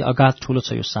 हामीलाई त्यति अगाध ठूलो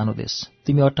छ यो सानो देश,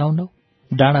 तिमी अटाउनौ।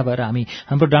 डाँडा भएर हामी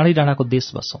हाम्रो डाँडै डाँडाको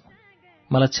देश बसौँ।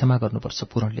 मलाई क्षमा गर्नुपर्छ,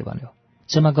 पूरणले भन्यो।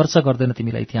 क्षमा गर्छ गर्दैन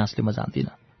तिमीलाई इतिहासले म जान्दिन,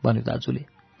 भन्यो दाजुले।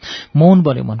 मौन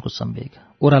बन्यो मनको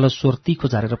सम्वेग। ओह्रालो स्वर तीखो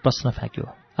झारेर प्रश्न फ्याँक्यो,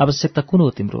 आवश्यकता कुन हो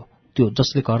तिम्रो, त्यो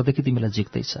जसले घरदेखि तिमीलाई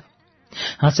जिक्दैछ?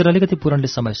 हाँसेर अलिकति पूरणले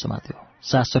समय समात्यो,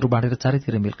 सासहरू बाँडेर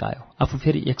चारैतिर मिल्कायो। आफू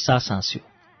फेरि एक सास हाँस्यो।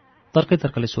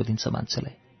 तर्कले सोधिन्छ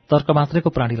मान्छेलाई, तर्क मात्रैको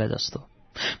प्राणीलाई जस्तो।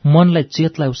 मनलाई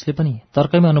चेतलाई उसले पनि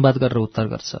तर्कैमा अनुवाद गरेर उत्तर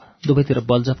गर्छ। दुवैतिर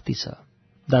बलजफ्ती छ।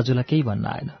 दाजुलाई केही भन्न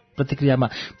आएन। प्रतिक्रियामा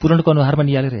पूरणको अनुहारमा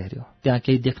निहालेर हेर्यो, त्यहाँ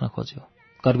केही देख्न खोज्यो।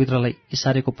 घरभित्रलाई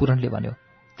इसारेको पूरणले भन्यो,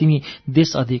 तिमी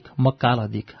देश अधिक म काल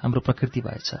अधिक, हाम्रो प्रकृति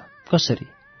भएछ। कसरी?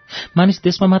 मानिस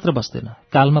देशमा मात्र बस्दैन,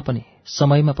 कालमा पनि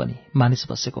समयमा पनि मानिस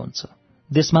बसेको हुन्छ।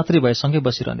 देश मात्रै भए सँगै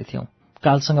बसिरहने थियौं,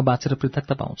 कालसँग बाँचेर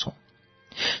पृथकता पाउँछौ।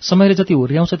 समयले जति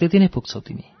हुर्याउँछ त्यति नै पुग्छौ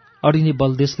तिमी, अडिने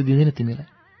बल देशले दिँदैन तिमीलाई।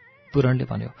 पूरणले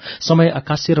भन्यो, समय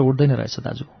आकाशिएर उड्दैन रहेछ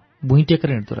दाजु, भुइँ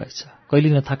टेकेर हिँड्दो रहेछ। कहिले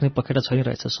नथाक्ने पखेटा छैन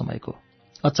रहेछ समयको।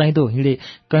 अचाहिँदो हिँडे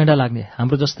कैँडा लाग्ने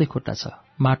हाम्रो जस्तै खुट्टा छ,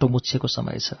 माटो मुछिएको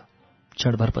समय छ।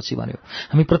 क्षणभरपछि भन्यो,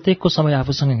 हामी प्रत्येकको समय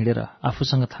आफूसँग हिँडेर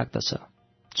आफूसँग थाक्दछ।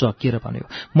 चकिएर भन्यो,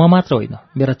 म मात्र होइन,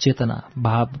 मेरा चेतना,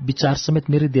 भाव, विचार समेत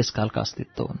मेरै देशकालका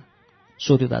अस्तित्व हुन्।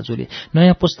 सोध्यो दाजुले,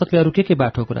 नयाँ पुस्तकले अरू के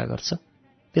बाठो कुरा गर्छ?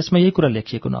 त्यसमा यही कुरा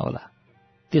लेखिएको नहोला।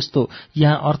 त्यस्तो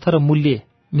यहाँ अर्थ र मूल्य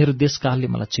मेरो देशकालले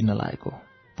मलाई चिन्न लागेको।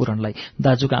 पूरणलाई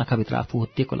दाजुका आँखाभित्र आफू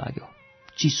हुत्तिएको लाग्यो।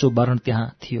 चिसो वर्ण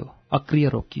त्यहाँ थियो, अक्रिय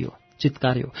रोकियो,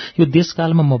 चित्कार्यो, यो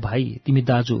देशकालमा म भाइ, तिमी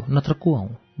दाजु, नत्र को हौ?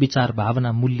 विचार,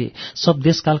 भावना, मूल्य, सब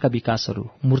देशकालका विकासहरू,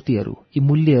 मूर्तिहरू, यी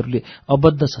मूल्यहरूले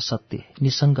अबद्ध छ, सत्य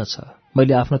निसङ्ग छ।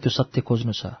 मैले आफ्नो त्यो सत्य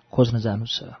खोज्नु छ, खोज्न जानु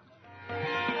छ।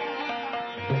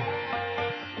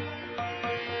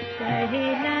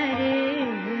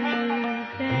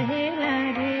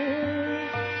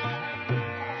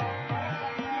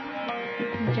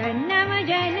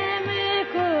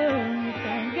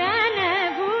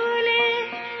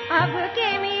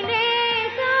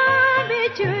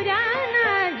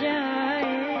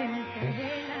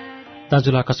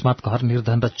 दाजुलाई अकस्मात घर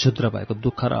निर्धन र क्षुद्र भएको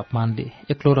दुःख र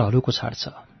अपमानले एक्लो र हलुको छाड्छ।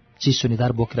 चिसो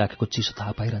निधार बोकिराखेको चिसो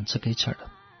थाहा पाइरहन्छ केही क्षण।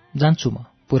 जान्छु म,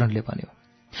 पूरणले भन्यो।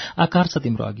 आकार छ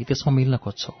तिम्रो अघि, त्यसमा मिल्न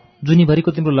खोज्छौ।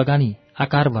 जुनीभरिको तिम्रो लगानी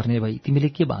आकार भर्ने भई तिमीले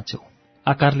के बाँच्यौ?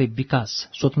 आकारले विकास,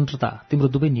 स्वतन्त्रता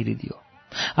तिम्रो दुवै निलिदियो।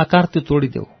 आकार त्यो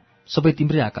तोडिदेऊ, सबै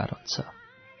तिम्रै आकार हुन्छ।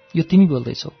 यो तिमी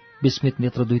बोल्दैछौ, विस्मित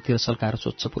नेत्र दुईतिर सल्काएर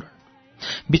सोध्छ पूरण।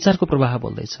 विचारको प्रवाह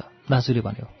बोल्दैछ, दाजुले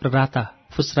भन्यो र राता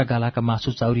फुस्रा गालाका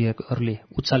मासु चाउरीहरूले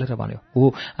उचालेर भन्यो,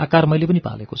 हो, आकार मैले पनि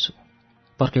पालेको छु।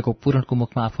 पर्केको पूरणको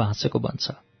मुखमा आफू हाँसेको बन्छ।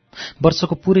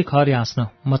 वर्षको पूरै खहरे हाँस्न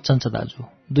मच्चन्छ दाजु।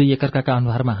 दुई एकअर्काका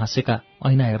अनुहारमा हाँसेका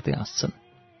ऐना हेर्दै हाँस्छन्।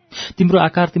 तिम्रो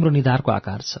आकार तिम्रो निधारको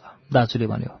आकार छ, दाजुले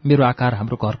भन्यो। मेरो आकार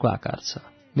हाम्रो घरको आकार छ।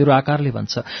 मेरो आकारले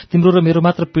भन्छ, तिम्रो र मेरो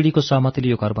मात्र पिँढीको सहमतिले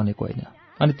यो घर बनेको होइन,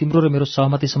 अनि तिम्रो र मेरो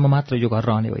सहमतिसम्म मात्र यो घर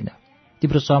रहने होइन।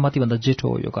 तिम्रो सहमतिभन्दा जेठो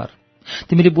हो यो घर।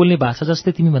 तिमीले बोल्ने भाषा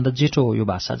जस्तै तिमीभन्दा जेठो हो यो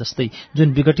भाषा जस्तै,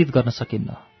 जुन विघटित गर्न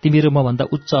सकिन्न। तिमी र मभन्दा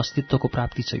उच्च अस्तित्वको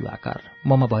प्राप्ति छ यो आकार।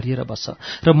 ममा भरिएर बस्छ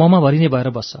र ममा भरिने भएर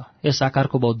बस्छ। यस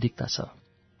आकारको बौद्धिकता छ।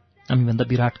 हामीभन्दा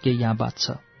विराट केही यहाँ बाँच्छ,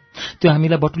 त्यो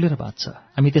हामीलाई बटुलेर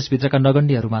बाँच्छ। हामी त्यसभित्रका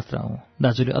नगण्यहरू मात्र हौं।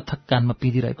 दाजुले अथक कानमा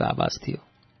पिँधिरहेको आवाज थियो।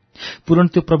 पूरण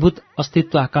त्यो प्रभुत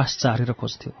अस्तित्व आकाश चारेर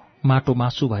खोज्थ्यो। माटो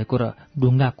मासु भएको र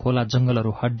ढुङ्गा, खोला,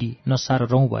 जंगलहरू, हड्डी, नसा र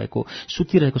रौँ भएको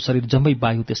सुतिरहेको शरीर जम्मै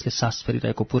वायु त्यसले सास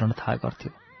फेरिरहेको पूरण थाहा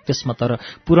गर्थ्यो। त्यसमा तर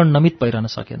पूरण नमित भइरहन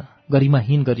सकेन।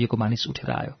 गरिमाहीन गरिएको मानिस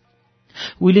उठेर आयो।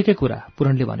 उहिलेकै कुरा,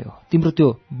 पूरणले भन्यो, तिम्रो त्यो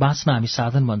बाँच्न हामी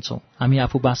साधन भन्छौं, हामी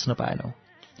आफू बाँच्न पाएनौं।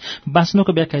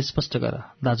 बाँच्नुको व्याख्या स्पष्ट गर,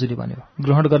 दाजुले भन्यो।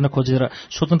 ग्रहण गर्न खोजेर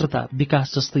स्वतन्त्रता,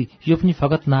 विकास जस्तै यो पनि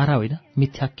फगत नारा होइन,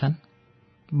 मिथ्याख्यान।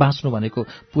 बाँच्नु भनेको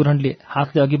पूरणले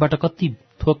हातले अघिबाट कति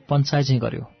थोक पञ्चाइ चाहिँ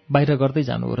गर्यो। बाहिर गर्दै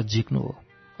जानु हो र झिक्नु हो।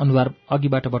 अनुहार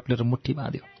अघिबाट बटुलेर मुट्ठी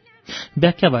बाँध्यो।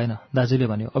 व्याख्या भएन, दाजुले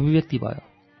भन्यो, अभिव्यक्ति भयो।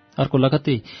 अर्को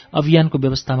लगत्तै अभियानको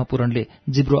व्यवस्थामा पूरणले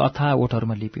जिब्रो अथाह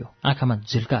ओठहरूमा लिप्यो। आँखामा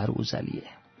झिल्काहरू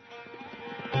उजालिए।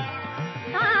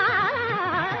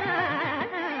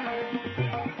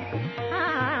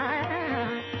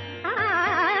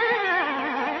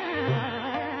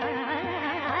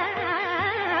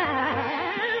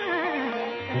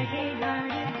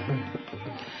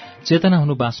 चेतना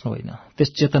हुनु बाँच्नु होइन, त्यस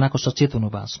चेतनाको सचेत हुनु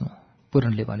बाँच्नु,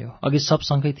 पूरणले भन्यो। अघि सब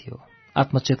सँगै थियो।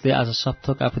 आत्मचेतले आज सब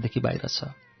थोक आफूदेखि बाहिर छ,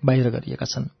 बाहिर गरिएका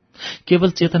छन्। केवल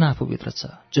चेतना आफूभित्र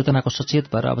छ। चेतनाको सचेत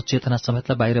भएर अब चेतना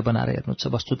समेतलाई बाहिर बनाएर हेर्नु छ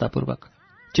वस्तुतापूर्वक।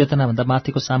 चेतनाभन्दा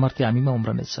माथिको सामर्थ्य हामीमा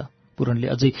उम्रनेछ, पूरणले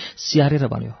अझै स्याहारेर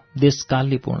भन्यो।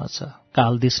 देशकालले पूर्ण छ,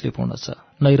 काल देशले पूर्ण छ,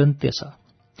 नैरन्त्य छ।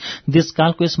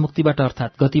 देशकालको यस मुक्तिबाट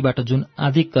अर्थात् गतिबाट जुन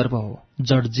आदिक गर्व हो,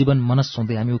 जड जीवन मनस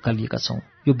हुँदै हामी उकालिएका छौं,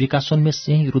 यो विकासोन्मेष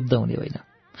यही रुद्ध हुने होइन।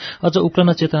 अझ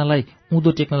उक्लन चेतनालाई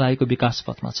उँधो टेक्न लागेको विकास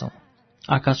पथमा छौं।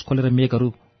 आकाश खोलेर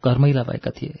मेघहरू घरमैला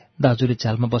भएका थिए। दाजुले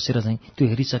झ्यालमा बसेर झैं त्यो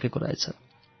हेरिसकेको रहेछ।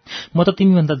 म त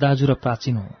तिमीभन्दा दाजु र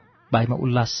प्राचीन हुँ, भाइमा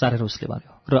उल्लास सारेर उसले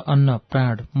भन्यो। र अन्न,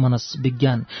 प्राण, मनस,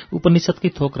 विज्ञान, उपनिषदकै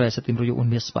थोक रहेछ तिम्रो यो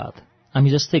उन्मेषवाद। हामी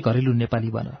जस्तै घरेलु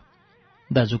नेपाली बन।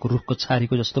 दाजुको रुखको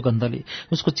छारीको जस्तो गन्धले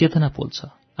उसको चेतना पोल्छ।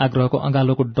 आग्रहको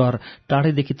अँगालोको डर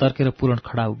टाढैदेखि तर्केर पूरण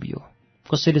खडा उभियो।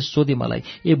 कसैले सोधे मलाई,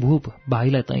 ए भूप,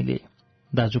 भाइलाई तैँले?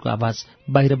 दाजुको आवाज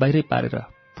बाहिर बाहिरै पारेर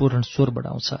पूरण स्वर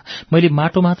बढाउँछ। मैले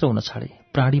माटो मात्र हुन छाडे,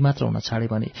 प्राणी मात्र हुन छाडे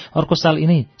भने अर्को साल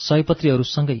यिनै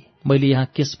सयपत्रीहरूसँगै मैले यहाँ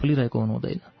केस फुलिरहेको हुनु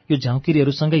हुँदैन। यो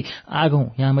झाउँकिरीहरूसँगै आगौं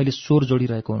यहाँ मैले स्वर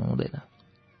जोडिरहेको हुनु हुँदैन।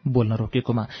 बोल्न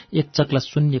रोकेकोमा एक चक्ला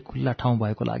शून्य खुल्ला ठाउँ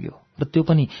भएको लाग्यो र त्यो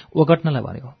पनि ओगट्नलाई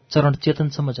भन्यो। चरण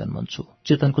चेतनसम्म जन्मन्छु,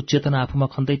 चेतनको चेतना आफूमा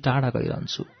खन्दै टाढा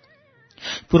गइरहन्छु।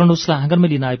 पूरण उसलाई आँगनमै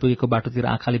लिन आइपुगेको बाटोतिर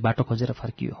आँखाले बाटो खोजेर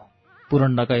फर्कियो।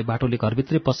 पूरण नगए बाटोले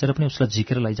घरभित्रै पसेर पनि उसलाई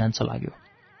झिकेर लैजान्छ लाग्यो।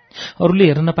 अरूले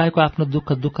हेर्न नपाएको आफ्नो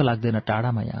दुःख लाग्दैन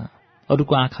टाढामा यहाँ।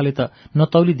 अरूको आँखाले त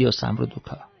नतौलिदियोस् हाम्रो दुःख,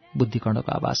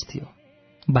 बुद्धिकर्णको आवाज थियो।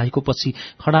 भाइको पछि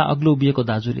खडा अग्लो उभिएको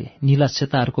दाजुले नीला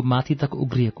सेताहरूको माथि तक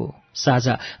उग्रिएको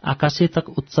साझा आकाशे तक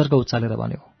उत्सर्ग उचालेर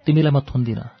भन्यो, तिमीलाई म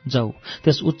थुन्दिन, जाऊ,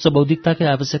 त्यस उच्च बौद्धिकताकै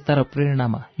आवश्यकता र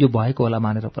प्रेरणामा यो भएको होला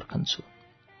मानेर पर्खन्छु।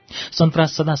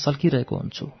 सन्तास सदा सल्किरहेको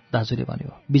हुन्छु, दाजुले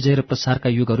भन्यो। विजय र प्रसारका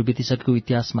युगहरू बितिसकेको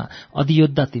इतिहासमा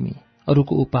अधियोद्धा तिमी,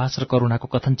 अरूको उपहास र करुणाको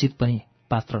कथनचित पनि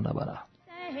पात्र नबन।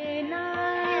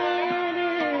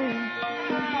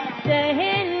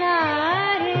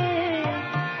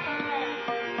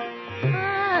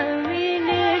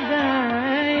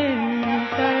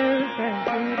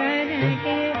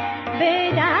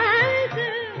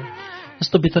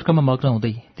 यस्तो वितर्कमा मग्न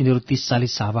हुँदै तिनीहरू 30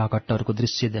 40 हावाघट्टहरूको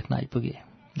दृश्य देख्न आइपुगे,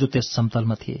 जो त्यस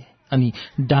समतलमा थिए। अनि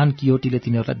डान कियोटीले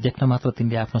तिनीहरूलाई देख्न मात्र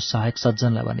तिनले आफ्नो सहायक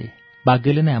सज्जनलाई भने,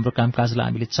 भाग्यले नै हाम्रो कामकाजलाई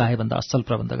हामीले चाहेभन्दा असल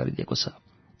प्रबन्ध गरिदिएको छ।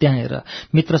 त्यहाँ हेर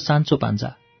मित्र सान्चो पान्जा,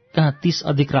 कहाँ 30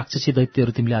 अधिक राक्षसी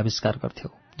दैत्यहरू तिमीले आविष्कार गर्थ्यौ,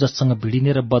 जससँग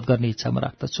भिडिने र वध गर्ने इच्छा म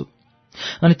राख्दछु।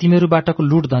 अनि तिमीहरूबाटको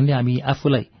लुट धनले हामी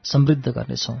आफूलाई समृद्ध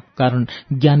गर्नेछौँ, कारण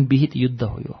ज्ञानविहित युद्ध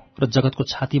हो यो, र जगतको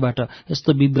छातीबाट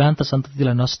यस्तो विभ्रान्त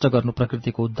सन्ततिलाई नष्ट गर्नु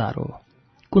प्रकृतिको उद्धार हो।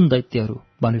 कुन दैत्यहरू,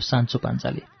 भन्यो सान्चो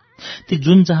पान्जाले। ती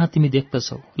जुन जहाँ तिमी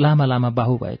देख्दछौ, लामा लामा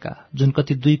बाहु भएका, जुन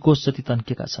कति 2 कोस जति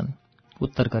तन्केका छन्,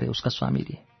 उत्तर गरे उसका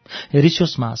स्वामीले।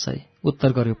 रिसोस महाशय,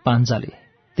 उत्तर गर्यो पान्जाले,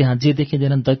 त्यहाँ जे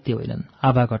देखिँदैनन् दैत्य होइनन्,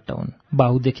 आभाघट्ट हुन्।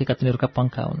 बाहु देखेका तिनीहरूका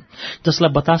पंखा हुन्,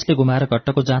 जसलाई बतासले घुमाएर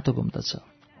घट्टको जाँतो घुम्दछ।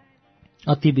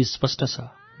 अति विस्पष्ट छ,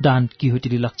 डान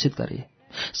किहोटीले लक्षित गरे।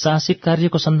 साहसिक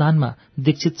कार्यको सन्धानमा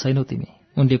दीक्षित छैनौ तिमी।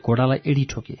 उनले घोडालाई एडी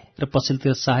ठोके र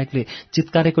पछिल्तिर सहायकले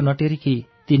चित्कारेको नटेरी कि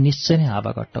ती निश्चय नै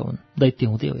हावाघट्ट हुन्, दैत्य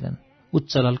हुँदै होइनन्।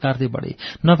 उच्च ललकार्दै बढे,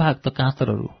 नभाग त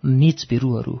काँतरहरू, नीच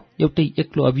भिरुहरू, एउटै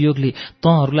एक्लो अभियोगले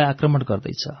तँहरूलाई आक्रमण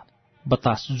गर्दैछ।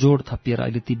 बतास जोड थपिएर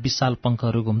अहिले ती विशाल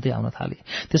पंखहरू घुम्दै आउन थाले।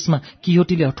 त्यसमा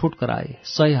किहोटीले अठोट कराए,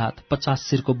 100 हात 50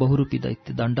 शिरको बहुरूपी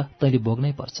दैत्य दण्ड तैँले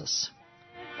भोग्नै पर्छस्।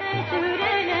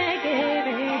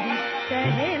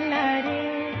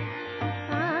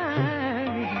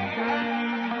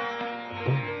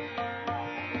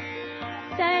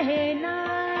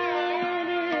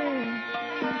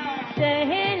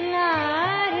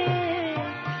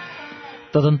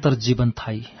 तदन्तर जीवन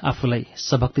थाई आफूलाई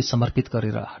सबक्ति समर्पित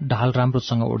गरेर ढाल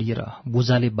राम्रोसँग ओढिएर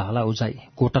भुजाले भाला उजाई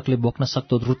घोटकले बोक्न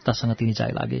सक्दो द्रुततासँग तिनी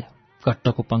जाय लागे।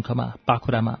 घट्टको पंखमा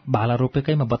पाखुरामा भाला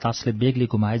रोपेकैमा बतासले बेगले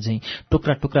घुमाए झैं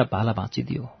टुक्रा टुक्रा भाला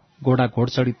भाँचिदियो। घोडा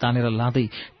घोडचडी तानेर लाँदै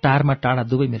टारमा टाढा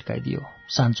दुवै मिर्काइदियो।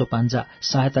 सान्चो पान्जा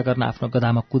सहायता गर्न आफ्नो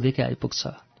गधामा कुदेकै आइपुग्छ।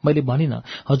 मैले भनिन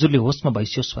हजुरले होसमा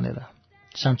भइसियोस् भनेर।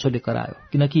 सान्चोले करायो,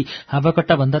 किनकि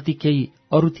हावाकट्टा भन्दा ती केही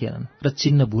अरू थिएनन् र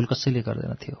चिन्न भूल कसैले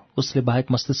गर्दैनथ्यो। उसले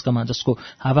बाहेक मस्तिष्कमा जसको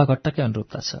हावाघट्टकै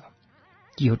अनुरूपता छ।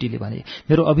 किहोटीले भने,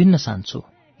 मेरो अभिन्न सान्चो,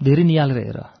 धेरै नियालेर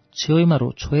हेर, छेउमा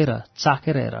छोएर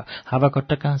चाखेर हेर,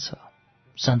 हावाघट्टा कहाँ छ।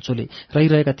 सान्चोले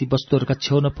रहिरहेका ती वस्तुहरूका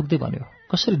छेउ नपुग्दै भन्यो,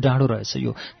 कसरी डाँडो रहेछ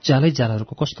यो, ज्यालै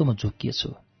ज्यालहरूको कस्तो म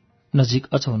झुक्किएछु। नजिक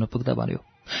अझ हुन पुग्दा भन्यो,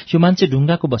 यो मान्छे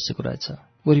ढुङ्गाको बसेको रहेछ।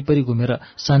 वरिपरि घुमेर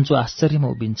सान्चो आश्चर्यमा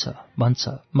उभिन्छ, भन्छ,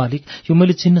 मालिक यो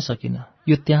मैले चिन्न सकिनँ,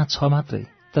 यो त्यहाँ छ मात्रै,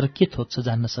 तर के थोक छ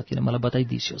जान्न सकिनँ, मलाई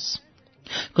बताइदिसियोस्।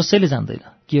 कसैले जान्दैन,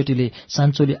 कियोटीले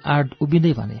सान्चोले आड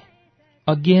उभिँदै भने,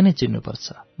 अघि नै चिन्नुपर्छ,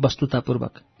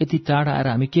 वस्तुतापूर्वक यति टाढा आएर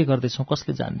हामी के गर्दैछौँ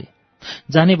कसले जान्ने।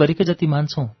 जानेभरिकै जति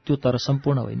मान्छौँ त्यो तर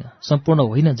सम्पूर्ण होइन, सम्पूर्ण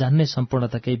होइन जान्ने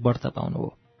सम्पूर्णता केही बढ्ता पाउनु हो।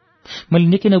 मैले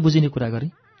निकै नबुझिने कुरा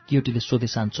गरेँ, कियोटीले सोधे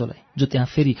सान्चोलाई, जो त्यहाँ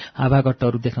फेरि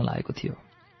हावाघट्टहरू देख्न लागेको थियो।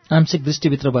 आंशिक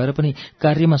दृष्टिभित्र भएर पनि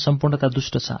कार्यमा सम्पूर्णता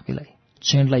दुष्ट छ हामीलाई।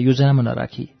 क्षणलाई योजनामा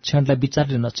नराखी, क्षणलाई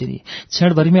विचारले नचिनी,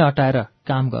 क्षणभरिमै अटाएर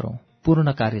काम गरौं,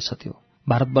 पूर्ण कार्य छ त्यो।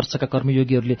 भारतवर्षका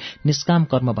कर्मयोगीहरूले निष्काम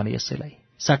कर्म भने यसैलाई।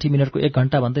 60 मिनटको 1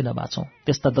 घण्टा भन्दै नबाँचौं,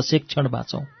 त्यस्ता 10 क्षण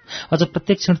बाँचौं, अझ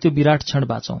प्रत्येक क्षण त्यो विराट क्षण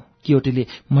बाँचौं। कियोटीले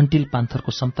मन्टिल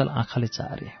पान्थरको समतल आँखाले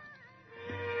चाहे।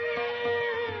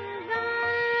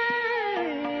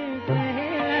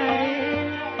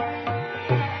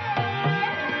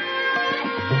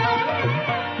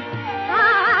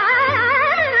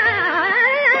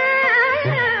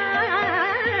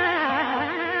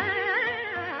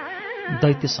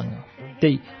 दैत्यसँग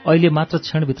त्यही अहिले मात्र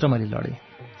क्षणभित्र मैले लडेँ।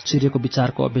 सूर्यको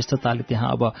विचारको अव्यस्तताले त्यहाँ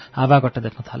अब हावाघट्टा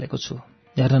देख्न थालेको छु।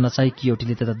 हेर्न नचाही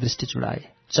कियोटीले त्यता दृष्टि चुडाए।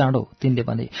 चाँडो, तिनले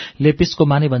भने, लेपिसको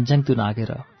माने भन्ज्याङ त्यो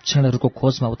नागेर क्षणहरूको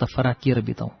खोजमा उता फराकिएर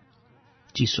बितौं।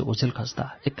 चिसो ओझेल खस्दा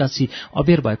एक्कासी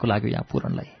अबेर भएको लाग्यो यहाँ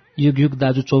पूरणलाई। युग युग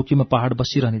दाजु चौकीमा पहाड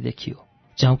बसिरहने देखियो।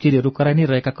 झ्याउकिरीहरू कराइ नै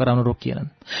रहेका कराउन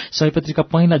रोकिएनन्। सयपत्रीका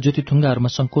पहिला ज्योति ठुङ्गाहरूमा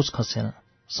सङ्कोच खसेन।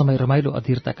 समय रमाइलो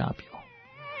अधीरता काँप्यो।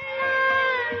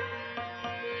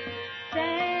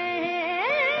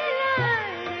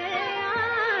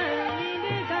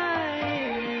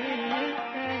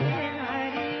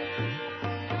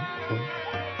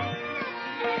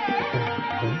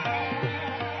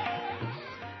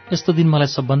 यस्तो दिन मलाई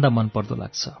सबभन्दा मन पर्दो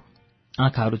लाग्छ।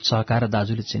 आँखाहरू चहकाएर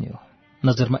दाजुले चिन्यो।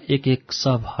 नजरमा एक एक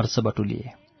सब हर्ष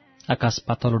बटुलिए। आकाश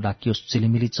पातलो डाकियोस्,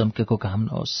 चिलिमिली चम्केको घाम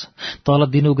नहोस्, तल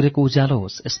दिन उग्रेको उज्यालो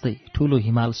होस्, यस्तै ठूलो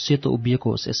हिमाल सेतो उभिएको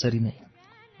होस्, यसरी नै।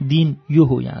 दिन यो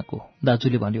हो यहाँको,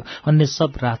 दाजुले भन्यो, अन्य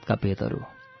सब रातका भेदहरू।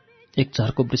 एक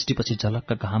झर्को वृष्टिपछि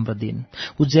झलक्क घाम र दिन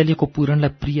उज्यालिएको पूरणलाई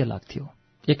प्रिय लाग्थ्यो।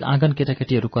 एक आँगन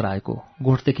केटाकेटीहरू कराएको,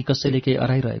 गोठदेखि कसैले केही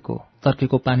अराइरहेको,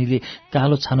 तर्केको पानीले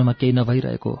कालो छानोमा केही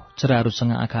नभइरहेको,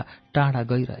 चराहरूसँग आँखा टाढा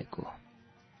गइरहेको।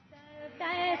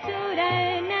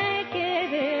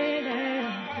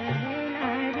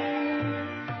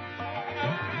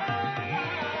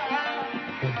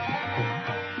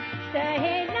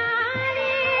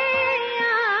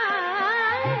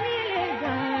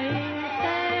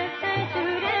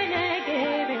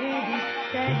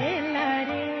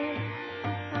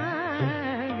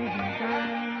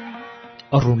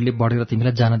 अरुणले बढेर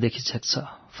तिमीलाई जानदेखि छेक्छ,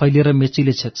 फैलिएर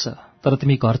मेचीले छेक्छ, तर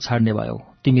तिमी घर छाड्ने भयौ,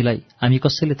 तिमीलाई हामी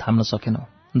कसैले थाम्न सकेनौ,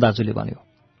 दाजुले भन्यो।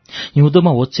 हिउँदोमा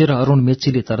होच्छेर अरुण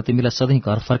मेचीले तर तिमीलाई सधैँ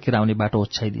घर फर्केर आउने बाटो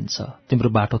ओछ्याइदिन्छ, तिम्रो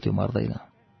बाटो त्यो मर्दैन।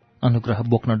 अनुग्रह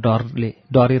बोक्न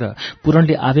डरेर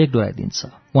पूरणले आवेग डोराइदिन्छ।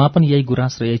 उहाँ पनि यही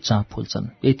गुराँस र यही चाँप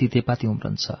फुल्छन्, यही तितेपाती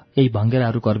उम्रन्छ, यही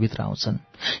भङ्गेराहरू घरभित्र आउँछन्।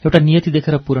 एउटा नियति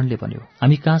देखेर पूरणले भन्यो,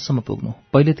 हामी कहाँसम्म पुग्नु,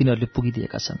 पहिले तिनीहरूले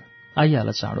पुगिदिएका छन्,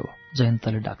 आइहाल चाँडो,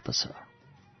 जयन्तले डाक्दछ।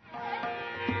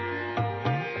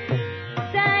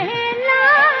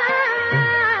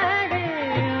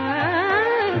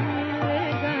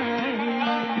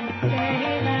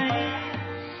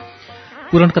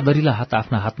 पूरणका दरिला हात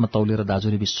आफ्ना हातमा तौलेर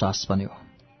दाजुले विश्वास बन्यो।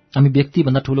 हामी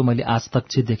व्यक्तिभन्दा ठूलो मैले आज तक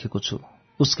जे देखेको छु,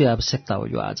 उसकै आवश्यकता हो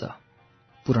यो आज।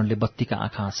 पूरणले बत्तीका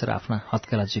आँखा हाँसेर आफ्ना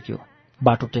हत्केला झिक्यो,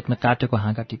 बाटो टेक्न काटेको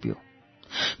हाँगा टिप्यो।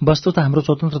 वस्तु त हाम्रो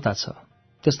स्वतन्त्रता छ,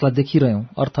 त्यसलाई देखिरह्यौं,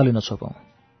 अर्थले नछोपौं,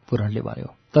 पूरणले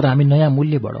भन्यो। तर हामी नयाँ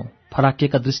मूल्य बढौं,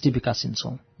 फराकिएका दृष्टि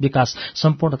विकासिन्छौं, विकास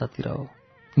सम्पूर्णतातिर हो।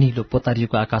 निलो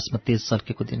पोतारिएको आकाशमा तेज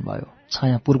चल्केको दिन भयो,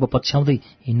 छाया पूर्व पछ्याउँदै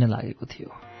हिँड्न लागेको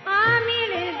थियो।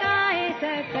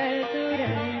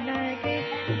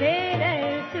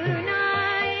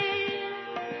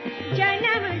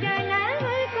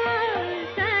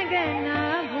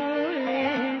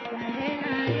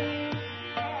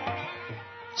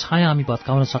 छाया हामी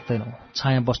भत्काउन सक्दैनौं,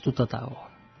 छाया वस्तुतता हो।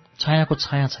 छायाको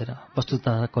छाया छैन,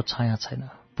 वस्तुतताको छाया छैन,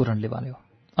 पूरणले भन्यो।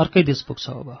 अर्कै देश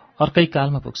पुग्छौ अब, अर्कै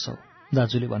कालमा पुग्छौ,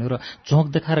 दाजुले भन्यो र झोक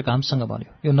देखाएर घामसँग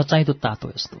भन्यो, यो नचाहिँदो तातो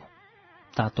यस्तो।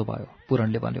 तातो भयो,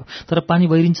 पूरणले भन्यो, तर पानी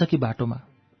बहिरिन्छ कि बाटोमा?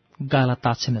 गाला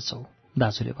ताछेनछौ,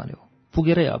 दाजुले भन्यो।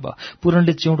 पुगेरै अब,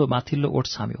 पूरणले चिउँडो माथिल्लो ओठ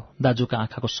छाम्यो, दाजुका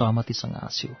आँखाको सहमतिसँग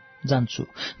हाँस्यो। जान्छु,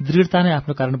 दृढता नै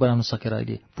आफ्नो कारण बनाउन सकेर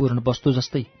अहिले पूर्ण वस्तु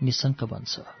जस्तै निशङ्क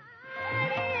बन्छ।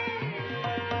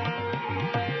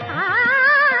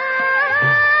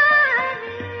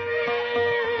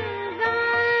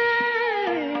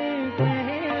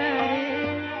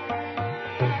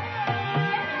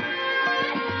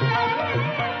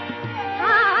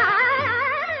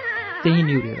 त्यही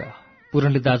निउरेर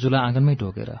पूरणले दाजुलाई आँगनमै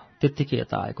ढोगेर त्यत्तिकै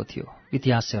यता आएको थियो।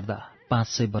 इतिहास हेर्दा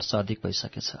 500 वर्ष अधिक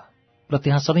भइसकेछ र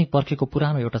त्यहाँ सधैँ पर्खेको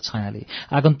पुरानो एउटा छायाले,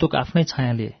 आगन्तुक आफ्नै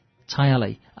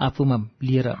छायालाई आफूमा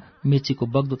लिएर मेचीको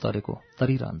बग्दो तरेको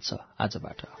तरिरहन्छ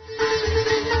आजबाट।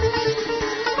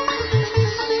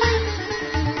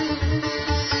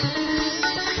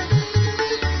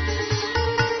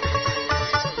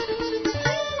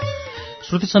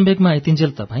 श्रुति सम्वेकमा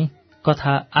यतिन्जेल तपाईँ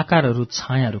कथा आकारहरू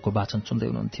छायाहरूको वाचन सुन्दै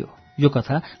हुनुहुन्थ्यो। यो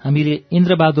कथा हामीले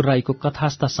इन्द्रबहादुर राईको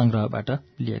कथास्था संग्रहबाट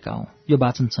लिएका हौं। यो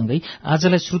वाचनसँगै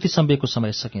आजलाई श्रुति सम्वेकको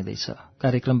समय सकिँदैछ।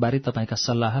 कार्यक्रमबारे तपाईंका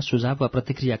सल्लाह, सुझाव वा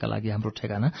प्रतिक्रियाका लागि हाम्रो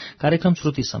ठेगाना कार्यक्रम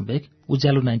श्रुति सम्वेक,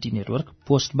 Ujyaalo 90 network,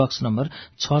 post box number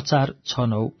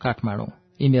 6469 Kathmandu.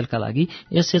 इमेलका लागि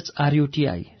shruti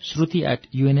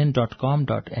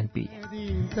shruti@unn.com.np।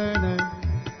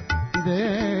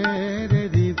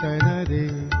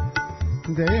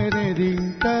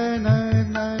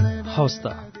 हवस् त,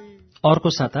 अर्को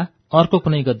साता अर्को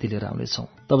कुनै गद्दी लिएर आउनेछौं।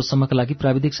 तबसम्मका लागि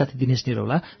प्राविधिक साथी दिनेश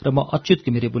निरौला र म अच्युत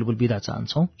घिमिरे बुलबुल बिदा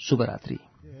चाहन्छौ। शुभरात्रि।